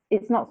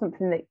it's not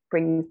something that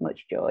brings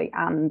much joy,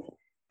 and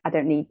I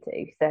don't need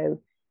to. So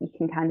you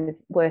can kind of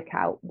work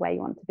out where you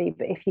want to be.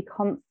 But if you're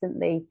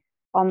constantly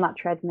on that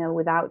treadmill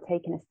without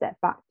taking a step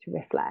back to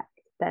reflect,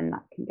 then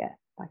that can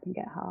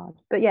get hard.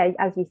 But yeah,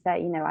 as you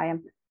say,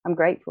 I'm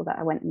grateful that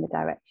I went in the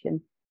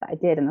direction that I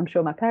did, and I'm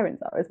sure my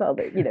parents are as well,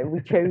 that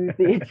we chose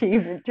the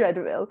achievement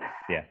treadmill.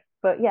 Yeah.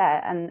 But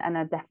yeah, and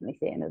I definitely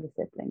see it in other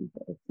siblings.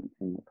 It is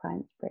something that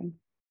clients bring.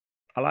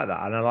 I like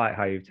that, and I like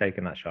how you've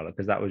taken that, Charlotte,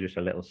 because that was just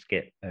a little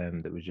skit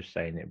that was just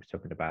saying, it was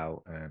talking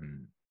about.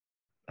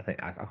 I think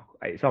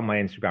it's on my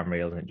Instagram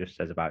reels, and it just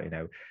says about,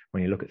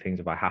 when you look at things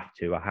of I have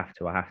to,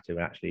 and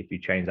actually if you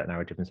change that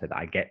narrative and say that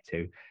I get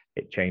to,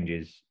 it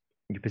changes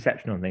your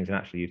perception on things, and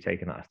actually you've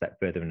taken that a step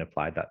further and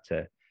applied that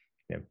to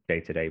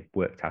day-to-day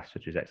work tasks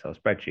such as Excel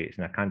spreadsheets.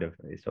 And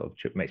it sort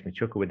of makes me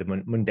chuckle with the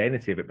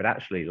mundanity of it, but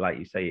actually, like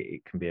you say,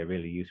 it can be a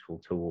really useful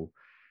tool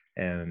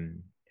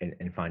in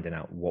finding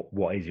out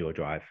what is your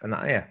drive. And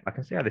I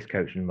can see how this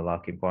coaching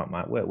malarkey point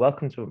might work.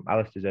 Welcome to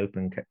Alistair's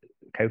open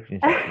coaching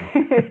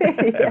session.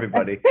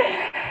 Everybody.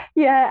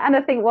 Yeah, and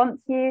I think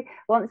once you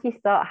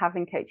start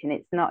having coaching,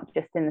 it's not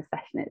just in the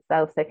session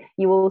itself. So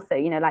you also,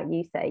 like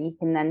you say, you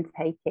can then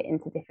take it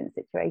into different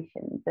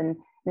situations, and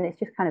it's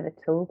just kind of a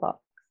toolbox.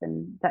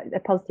 And that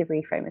a positive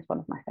reframe is one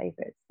of my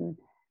favorites, and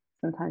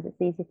sometimes it's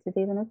easier to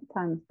do than other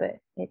times, but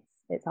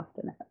it's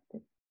often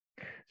effective.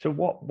 So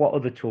what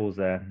other tools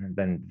then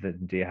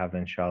do you have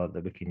then, Charlotte,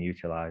 that we can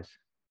utilize?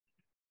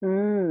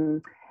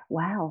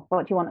 Wow,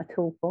 what do you want a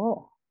tool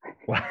for?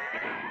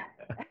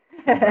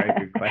 Very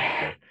good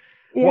question.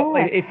 Yeah.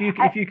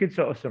 If you could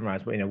sort of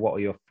summarize, what are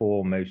your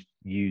 4 most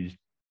used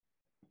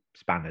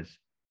spanners?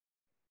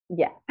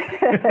 Yeah.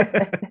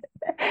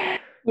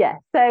 Yeah.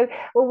 So,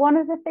 well, one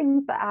of the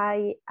things that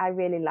I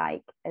really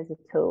like as a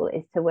tool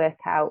is to work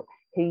out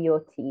who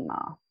your team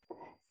are.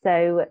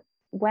 So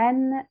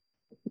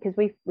because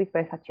we've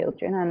both had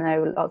children, I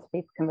know lots of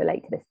people can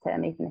relate to this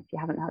term, even if you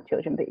haven't had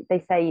children, but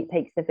they say it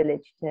takes a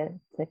village to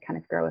kind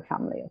of grow a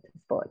family or to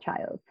support a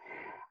child.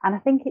 And I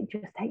think it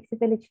just takes a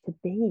village to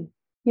be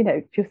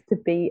just to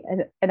be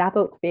an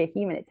adult, to be a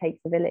human, it takes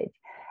a village.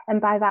 And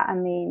by that I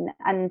mean,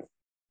 and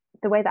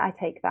the way that I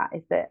take that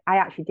is that I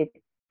actually did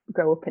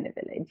grow up in a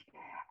village,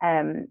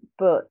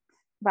 but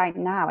right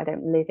now I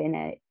don't live in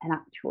an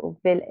actual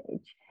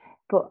village,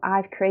 but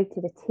I've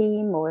created a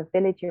team or a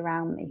village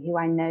around me who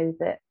I know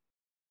that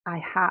I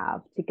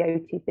have to go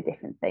to for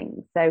different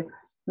things. So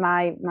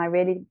my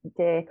really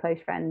dear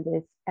close friend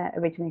is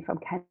originally from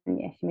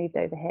Kenya. She moved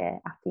over here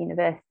after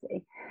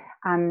university,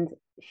 and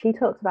she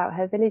talks about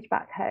her village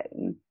back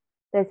home.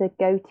 There's a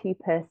go-to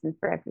person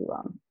for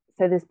everyone.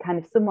 So there's kind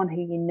of someone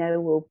who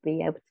will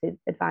be able to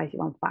advise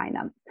you on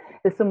finance.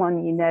 There's someone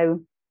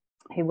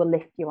who will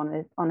lift you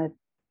on a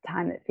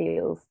time that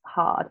feels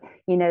hard.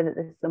 That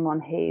there's someone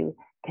who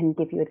can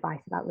give you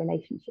advice about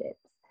relationships.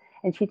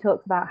 And she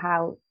talks about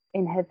how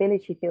in her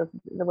village she feels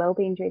the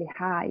well-being is really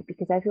high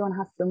because everyone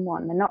has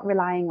someone. They're not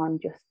relying on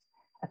just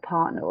a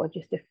partner or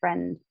just a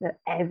friend for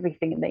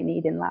everything they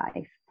need in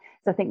life.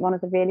 So I think one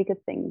of the really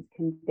good things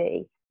can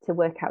be to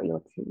work out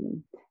your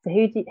team. So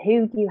who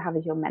do you have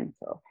as your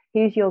mentor?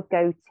 Who's your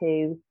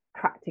go-to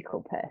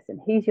practical person?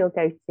 Who's your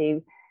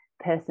go-to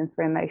person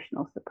for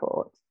emotional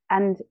support?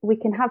 And we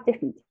can have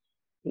different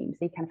teams.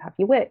 So you kind of have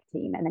your work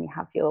team and then you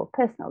have your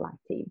personal life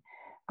team.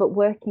 But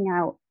working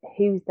out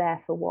who's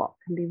there for what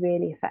can be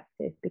really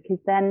effective, because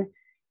then,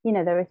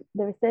 there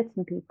are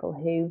certain people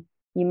who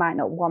you might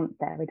not want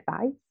their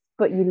advice,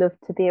 but you love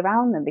to be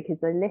around them because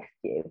they lift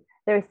you.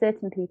 There are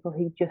certain people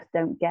who just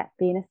don't get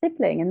being a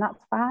sibling, and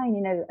that's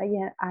fine.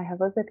 I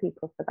have other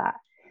people for that.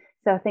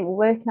 So I think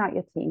working out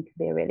your team can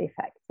be a really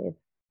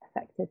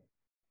effective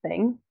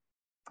thing.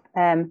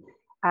 And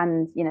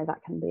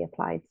that can be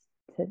applied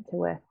to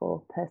work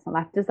or personal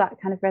life. Does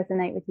that kind of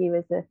resonate with you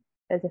as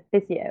a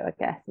physio, I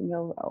guess, in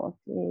your role?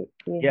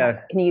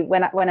 Can you,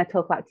 when I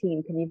talk about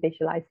team, can you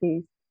visualize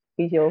who's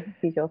your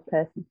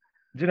person?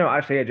 Do you know,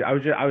 actually, I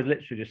was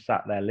literally just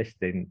sat there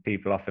listing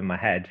people off in my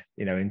head,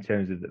 in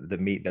terms of the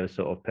meet those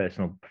sort of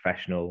personal,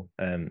 professional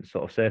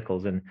sort of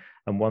circles. And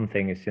one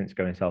thing is, since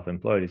going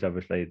self-employed, is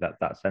obviously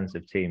that sense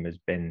of team has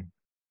been,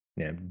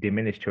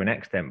 diminished to an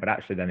extent, but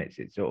actually then it's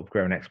sort of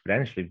grown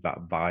exponentially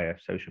via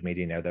social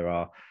media. There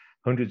are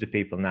hundreds of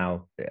people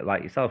now,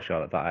 like yourself,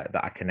 Charlotte,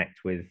 that I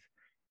connect with,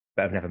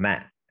 but I've never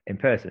met in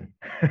person.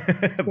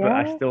 But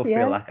I still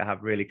feel like I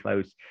have really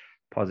close,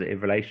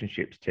 positive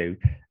relationships to,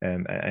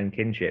 and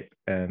kinship,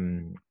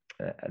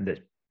 that's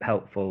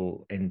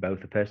helpful in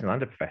both a personal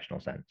and a professional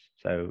sense.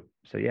 So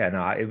yeah,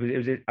 no, it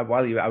was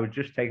I was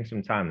just taking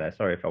some time there.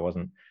 Sorry if I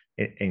wasn't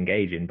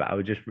engaging, but I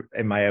was just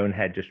in my own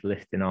head just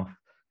listing off,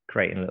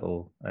 creating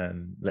little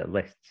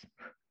lists.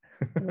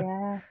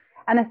 Yeah.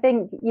 And I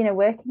think,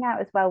 working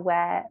out as well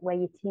where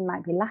your team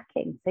might be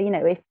lacking. So,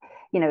 if,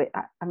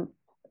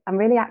 I'm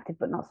really active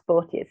but not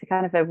sporty. It's a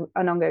kind of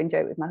an ongoing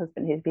joke with my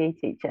husband, who's a PE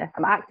teacher.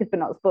 I'm active but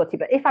not sporty.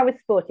 But if I was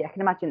sporty, I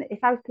can imagine that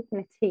if I was picking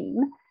a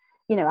team,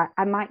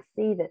 I might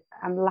see that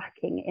I'm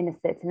lacking in a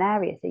certain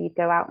area. So you'd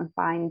go out and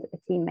find a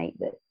teammate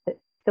that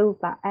fills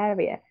that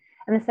area.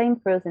 And the same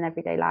for us in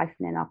everyday life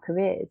and in our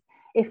careers.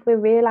 If we're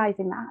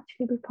realizing that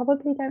actually we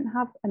probably don't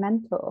have a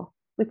mentor,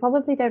 we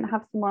probably don't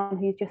have someone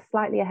who's just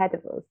slightly ahead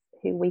of us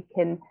who we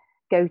can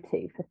go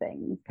to for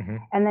things. Mm-hmm.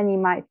 And then you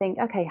might think,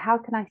 okay, how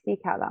can I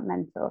seek out that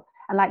mentor?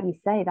 And like you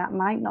say, that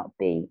might not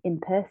be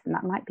in person,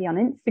 that might be on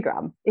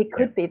Instagram. It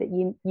could be that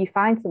you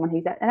find someone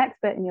who's an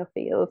expert in your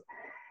field.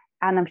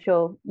 And I'm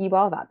sure you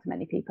are that to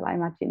many people. I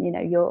imagine,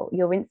 your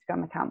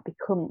Instagram account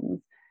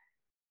becomes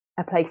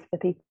a place for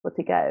people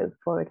to go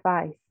for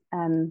advice.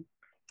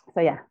 So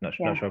yeah, not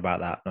sure about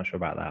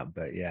that,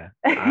 but yeah,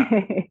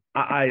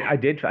 I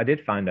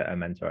did find a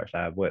mentor. Actually,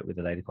 I've worked with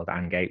a lady called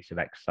Anne Gates of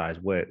Exercise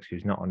Works,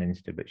 who's not on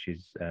Insta, but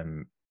she's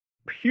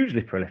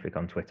hugely prolific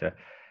on Twitter,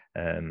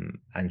 and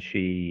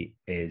she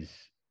is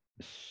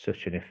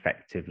such an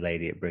effective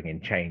lady at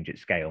bringing change at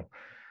scale.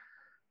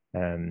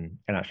 And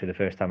actually, the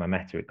first time I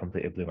met her, it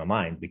completely blew my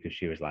mind, because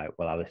she was like,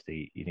 "Well, Alistair,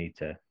 you need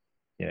to,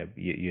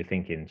 you're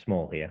thinking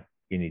small here.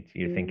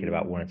 You're thinking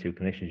about one or two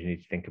clinicians. You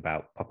need to think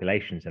about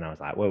populations." And I was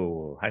like,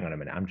 whoa, hang on a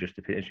minute. I'm just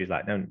a physio. And she's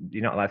like, no,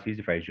 you're not allowed to use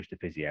the phrase just a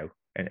physio.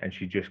 And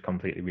she just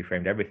completely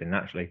reframed everything. And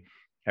actually,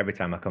 every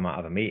time I come out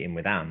of a meeting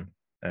with Anne,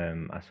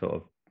 I sort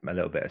of, a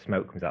little bit of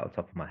smoke comes out of the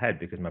top of my head,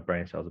 because my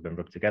brain cells have been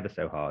rubbed together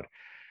so hard.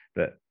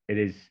 But it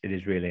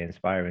is really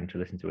inspiring to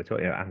listen to her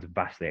talk. Anne's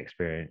vastly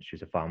experienced.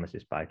 She's a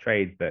pharmacist by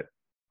trade, but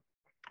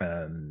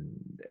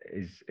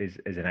is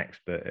an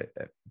expert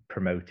at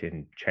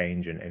promoting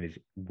change, and is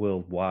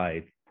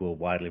worldwide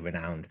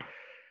renowned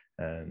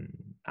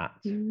at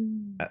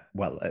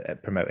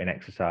promoting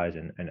exercise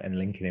and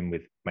linking in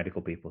with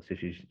medical people. So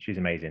she's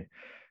amazing.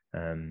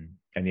 And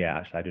yeah,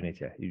 actually, I do need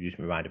to. You just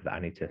reminded me that I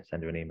need to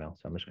send her an email,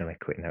 so I'm just going to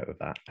make a quick note of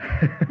that.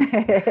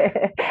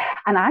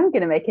 And I'm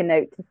going to make a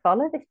note to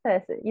follow this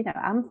person.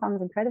 Anne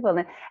sounds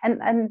incredible,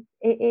 and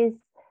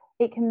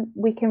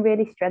we can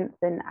really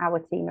strengthen our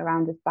team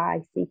around us by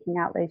seeking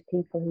out those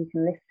people who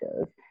can lift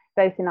us,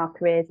 both in our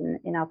careers and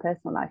in our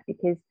personal life,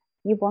 because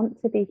you want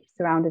to be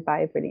surrounded by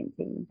a brilliant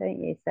team, don't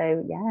you?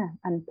 So yeah,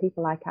 and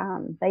people like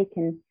Anne, they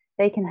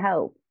can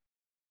help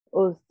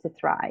us to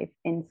thrive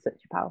in such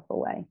a powerful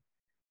way.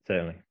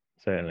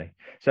 Certainly.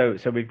 So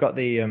we've got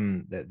the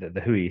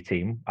Who Are You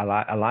team. I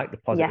like the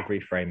positive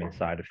reframing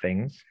side of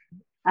things.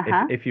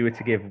 If you were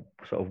to give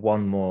sort of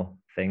one more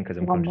thing, because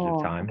I'm conscious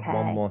of time,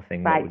 one more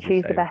thing, right, what would you say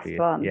choose the best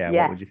one. Yeah,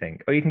 what would you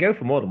think? Or you can go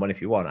for more than one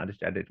if you want. I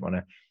didn't want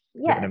to.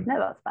 Yeah, no,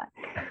 that's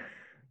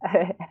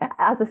fine.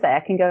 As I say, I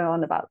can go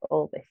on about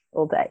all this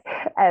all day.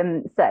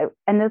 So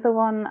another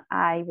one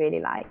I really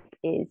like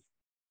is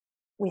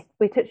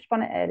we touched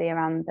upon it earlier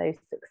around those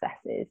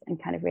successes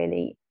and kind of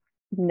really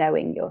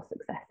knowing your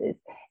successes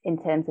in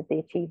terms of the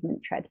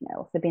achievement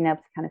treadmill. So being able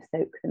to kind of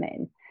soak them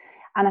in.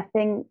 And I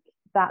think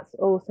that's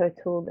also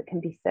a tool that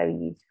can be so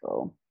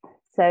useful.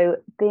 So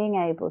being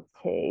able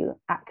to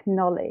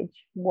acknowledge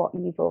what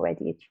you've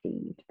already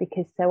achieved,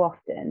 because so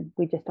often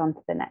we're just on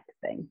to the next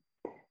thing.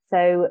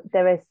 So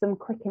there are some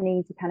quick and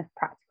easy kind of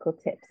practical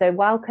tips. So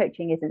while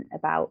coaching isn't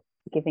about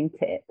giving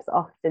tips,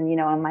 often, you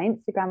know, on my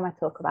Instagram, I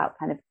talk about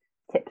kind of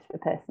tips for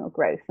personal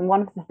growth. And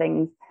one of the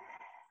things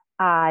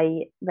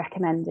I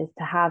recommend is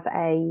to have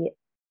a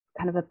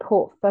kind of a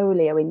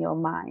portfolio in your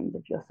mind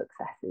of your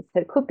successes.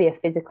 So it could be a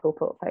physical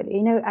portfolio.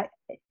 You know,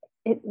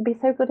 it'd be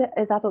so good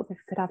as adults if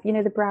we could have, you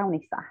know, the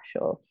brownie sash,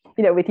 or,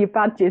 you know, with your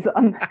badges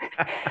on,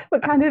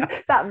 but kind of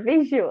that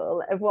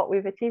visual of what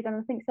we've achieved. And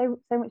I think so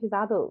much as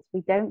adults,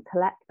 we don't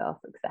collect our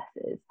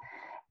successes.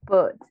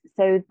 But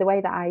so the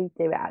way that I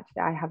do it,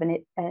 actually, I have an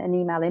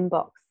email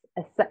inbox,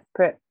 a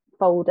separate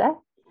folder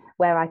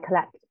where I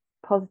collect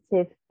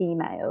positive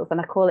emails, and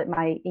I call it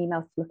my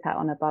emails to look at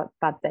on a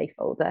bad day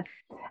folder.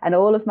 And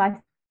all of my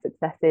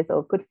successes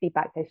or good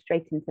feedback goes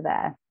straight into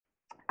there.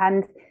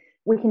 And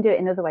we can do it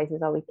in other ways as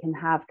well. We can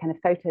have kind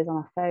of photos on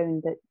our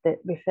phone that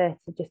refer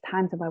to just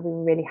times where we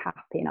were really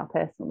happy in our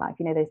personal life.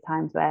 You know, those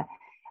times where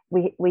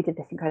we did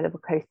this incredible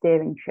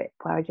co-steering trip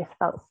where I just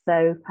felt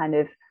so kind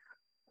of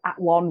at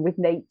one with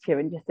nature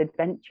and just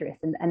adventurous.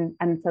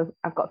 And so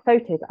I've got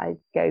photos that I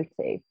go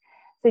to.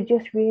 So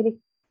just really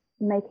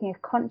making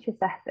a conscious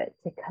effort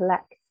to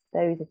collect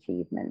those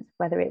achievements,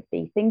 whether it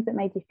be things that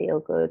made you feel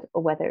good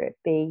or whether it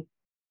be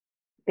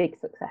big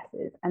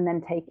successes, and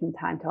then taking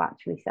time to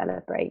actually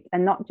celebrate,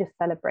 and not just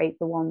celebrate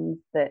the ones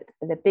that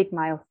are the big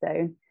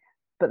milestone,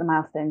 but the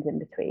milestones in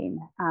between.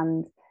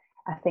 And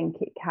I think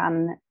it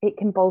can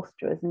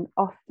bolster us. And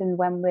often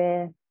when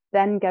we're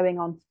then going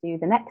on to do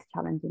the next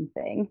challenging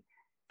thing,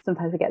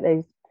 sometimes we get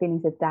those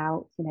feelings of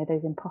doubt, you know,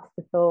 those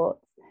imposter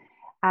thoughts,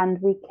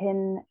 and we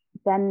can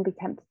then be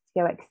tempted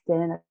to go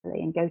externally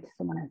and go to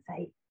someone and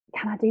say,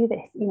 can I do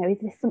this? You know, is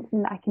this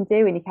something that I can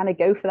do? And you kind of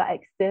go for that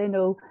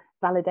external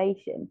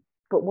validation.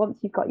 But once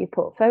you've got your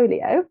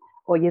portfolio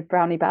or your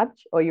brownie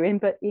badge or your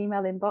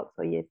email inbox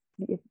or your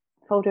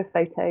folder of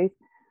photos,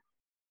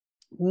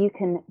 you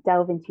can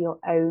delve into your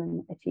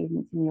own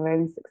achievements and your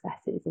own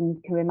successes, and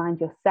you can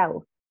remind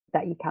yourself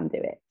that you can do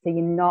it. So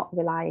you're not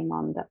relying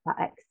on that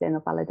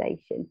external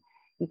validation.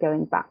 You're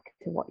going back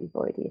to what you've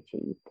already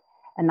achieved.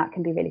 And that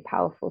can be really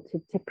powerful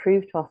to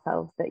prove to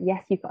ourselves that,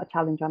 yes, you've got a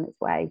challenge on its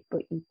way,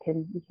 but you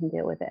can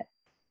deal with it.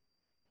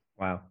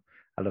 Wow.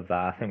 I love that.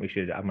 I think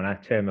I'm going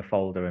to term a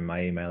folder in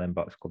my email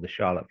inbox called the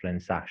Charlotte Flynn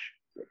Sash.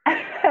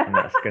 And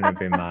that's going to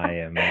be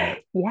my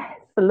yes,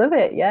 I love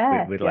it.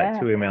 Yeah, with like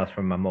 2 emails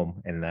from my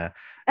mum in there.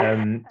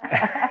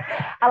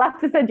 I'll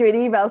have to send you an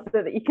email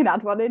so that you can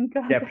add one in.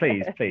 Yeah,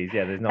 please.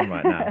 Yeah, there's none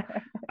right now.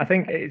 I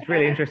think it's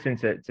really interesting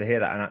to hear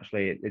that, and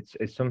actually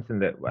it's something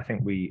that I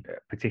think we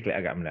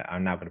particularly,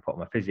 I'm now going to put on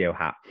my physio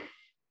hat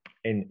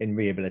in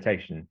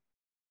rehabilitation.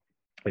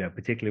 You know,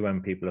 particularly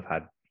when people have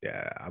had,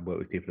 I work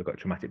with people who've got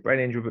traumatic brain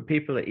injury, but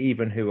people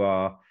even who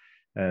are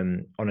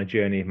on a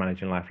journey of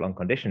managing lifelong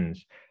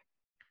conditions.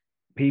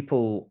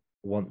 People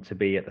want to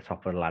be at the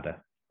top of the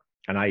ladder,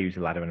 and I use a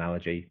ladder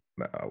analogy,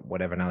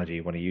 whatever analogy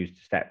you want to use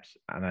to steps.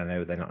 And I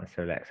know they're not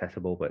necessarily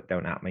accessible, but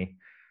don't at me.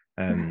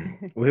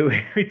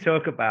 We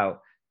talk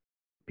about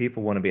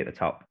people want to be at the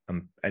top,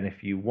 and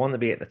if you want to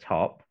be at the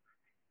top,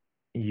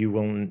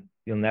 you'll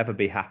never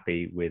be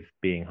happy with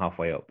being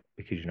halfway up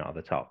because you're not at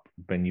the top.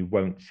 But you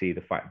won't see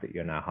the fact that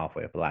you're now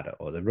halfway up a ladder,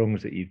 or the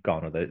rungs that you've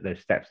gone, or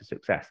those steps to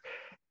success.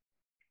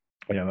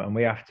 You know, and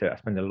I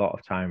spend a lot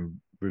of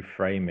time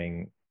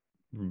reframing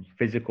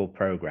physical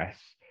progress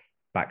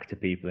back to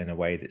people in a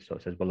way that sort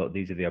of says, well, look,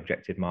 these are the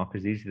objective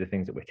markers. These are the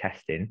things that we're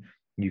testing.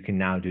 You can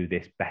now do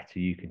this better.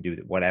 You can do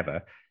it,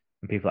 whatever.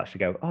 And people actually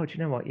go, oh, do you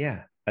know what?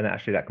 Yeah. And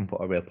actually that can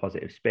put a real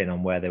positive spin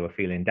on where they were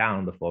feeling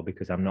down before,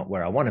 because I'm not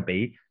where I want to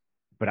be,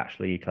 but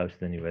actually closer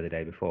than you were the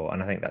day before.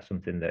 And I think that's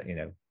something that, you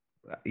know,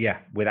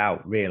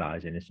 without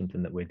realizing is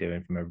something that we're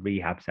doing from a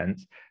rehab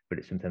sense, but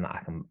it's something that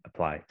I can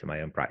apply to my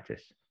own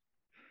practice.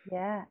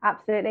 Yeah,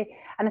 absolutely.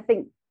 And I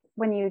think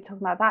when you were talking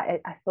about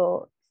that, I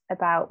thought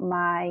about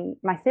my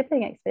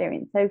sibling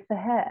experience. So for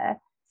her,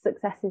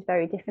 success is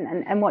very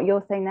different. And what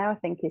you're saying now, I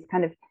think, is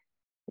kind of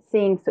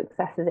seeing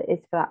success as it is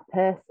for that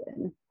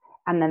person,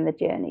 and then the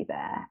journey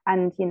there.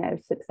 And, you know,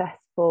 success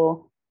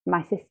for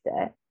my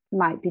sister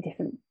might be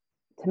different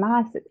to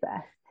my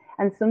success.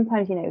 And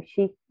sometimes, you know,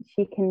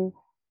 she can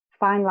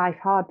find life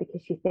hard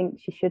because she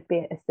thinks she should be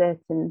at a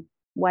certain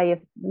way of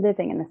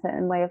living and a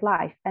certain way of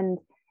life. And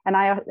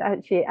I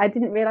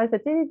didn't realize I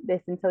did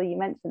this until you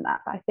mentioned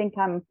that. But I think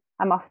I'm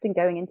often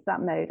going into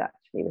that mode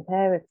actually with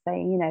her of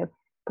saying, you know,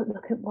 but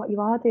look at what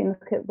you are doing,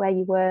 look at where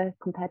you were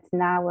compared to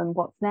now and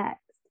what's next.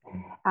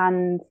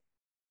 And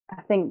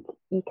I think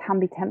you can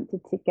be tempted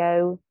to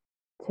go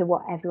to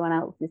what everyone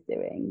else is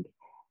doing,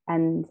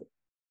 and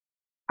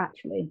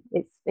actually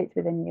it's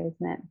within you,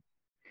 isn't it?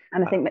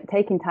 And I think that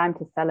taking time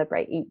to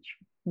celebrate each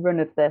run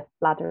of the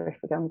ladder, if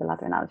we're going with the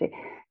ladder analogy,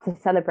 to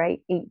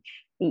celebrate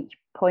each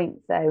point.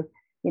 So,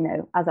 you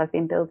know, as I've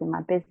been building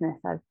my business,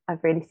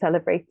 I've really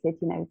celebrated,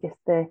 you know, just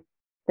the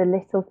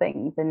little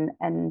things,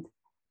 and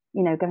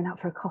you know, going out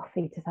for a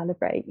coffee to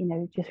celebrate, you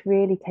know, just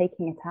really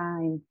taking a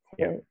time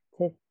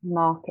to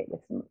mark it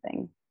with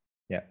something.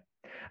 Yeah.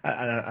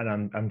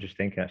 And I'm just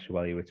thinking actually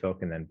while you were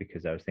talking then,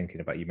 because I was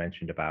thinking about, you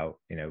mentioned about,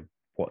 you know,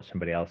 what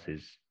somebody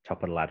else's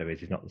top of the ladder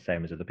is not the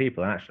same as other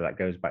people. And actually that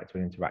goes back to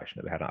an interaction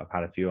that we had. I've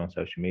had a few on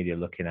social media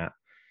looking at,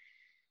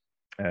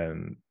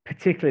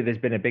 particularly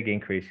there's been a big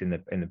increase in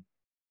the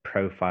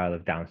profile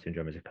of Down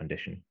syndrome as a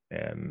condition.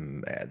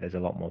 There's a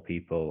lot more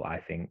people, I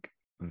think,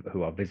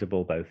 who are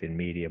visible both in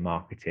media,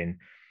 marketing,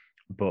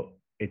 but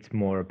it's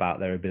more about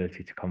their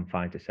ability to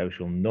confine to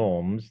social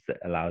norms that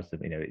allows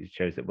them, you know, it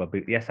shows that, well,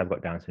 yes, I've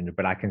got Down syndrome,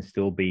 but I can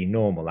still be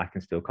normal, I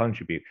can still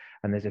contribute.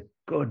 And there's a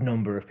good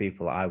number of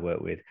people I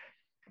work with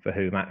for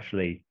whom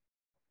actually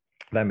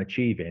them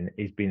achieving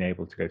is being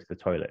able to go to the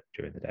toilet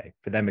during the day.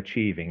 For them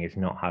achieving is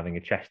not having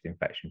a chest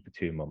infection for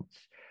 2 months.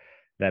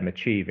 Them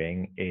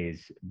achieving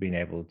is being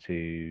able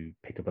to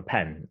pick up a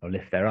pen or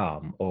lift their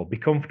arm or be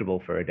comfortable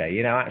for a day,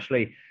 you know,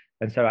 actually.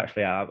 And so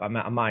actually I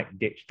might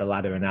ditch the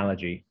ladder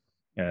analogy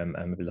and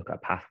maybe look at a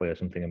pathway or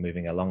something and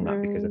moving along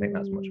that, because I think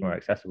that's much more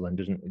accessible and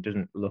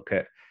doesn't look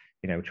at,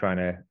 you know, trying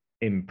to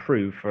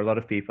improve. For a lot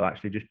of people,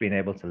 actually just being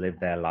able to live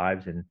their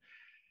lives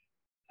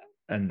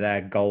and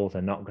their goals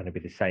are not going to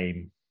be the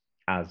same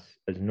as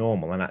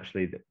normal. And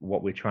actually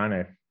what we're trying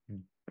to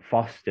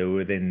foster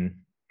within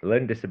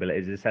learning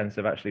disabilities is a sense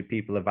of actually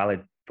people are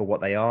valid for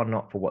what they are,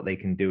 not for what they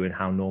can do and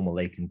how normal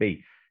they can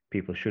be.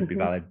 People should be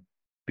valid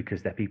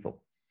because they're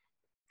people.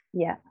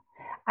 Yeah.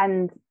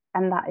 And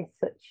that is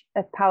such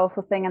a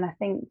powerful thing. And I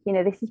think, you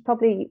know, this is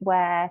probably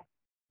where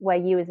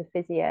you as a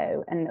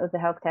physio and other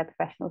healthcare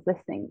professionals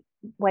listening,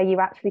 where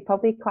you're actually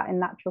probably quite a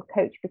natural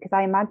coach, because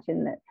I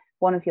imagine that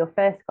one of your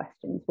first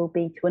questions will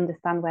be to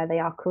understand where they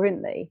are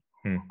currently,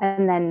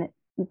 and then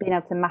being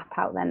able to map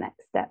out their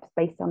next steps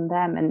based on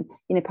them. And,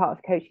 you know, part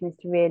of coaching is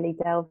to really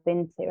delve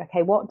into,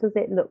 okay, what does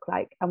it look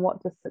like and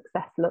what does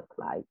success look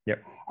like?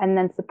 Yep. And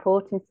then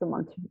supporting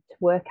someone to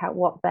work out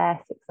what their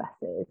success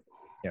is.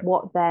 Yep.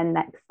 What their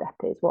next step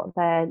is, what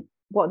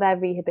their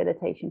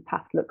rehabilitation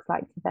path looks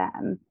like to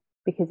them,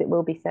 because it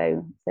will be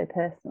so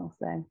personal.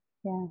 So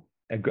yeah,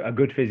 a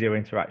good physio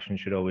interaction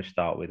should always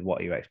start with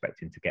what you're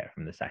expecting to get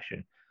from the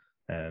session,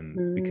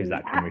 because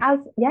that can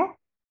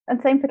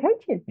and same for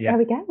coaching. Yeah, there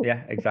we go.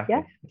 Yeah,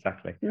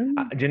 exactly. Do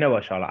you know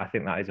what, Charlotte? I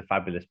think that is a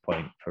fabulous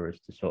point for us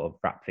to sort of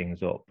wrap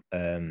things up.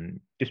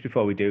 Just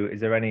before we do, is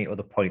there any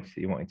other points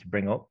that you wanted to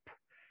bring up?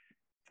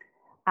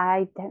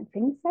 I don't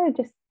think so.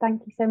 Just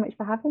thank you so much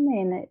for having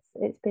me, and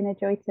it's been a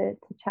joy to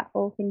chat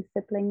all things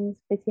siblings,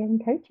 physio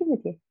and coaching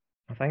with you.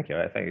 Well, thank you.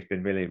 I think it's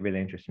been really,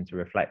 really interesting to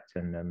reflect.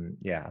 And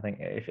I think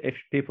if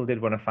people did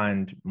want to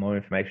find more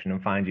information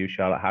and find you,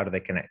 Charlotte, how do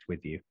they connect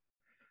with you?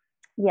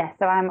 Yeah,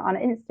 so I'm on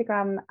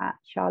Instagram at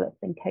Charlotte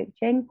Flynn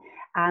Coaching,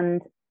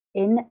 and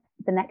in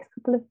the next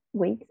couple of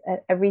weeks,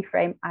 a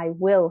reframe, I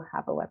will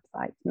have a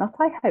website. Not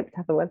I hope to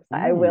have a website,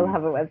 I will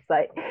have a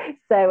website.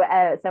 So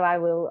I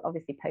will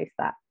obviously post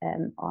that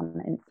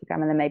on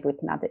Instagram, and then maybe we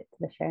can add it to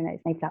the show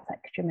notes. Maybe that's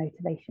extra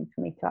motivation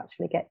for me to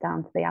actually get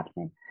down to the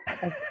admin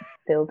of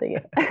building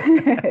it.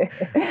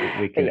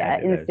 But yeah,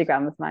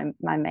 Instagram is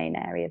my main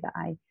area that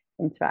I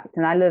interact.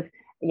 And I love,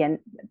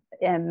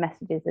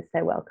 messages are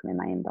so welcome in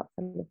my inbox.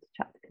 I love to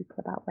chat to people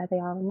about where they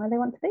are and where they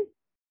want to be.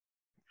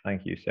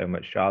 Thank you so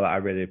much, Charlotte. I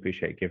really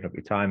appreciate giving up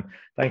your time.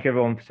 Thank you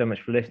everyone so much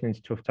for listening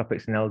to Tough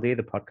Topics in LD, the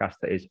podcast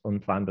that is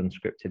unplanned,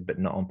 unscripted, but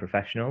not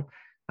unprofessional.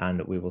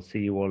 And we will see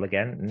you all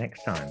again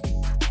next time.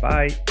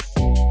 Bye.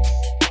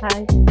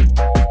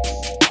 Bye.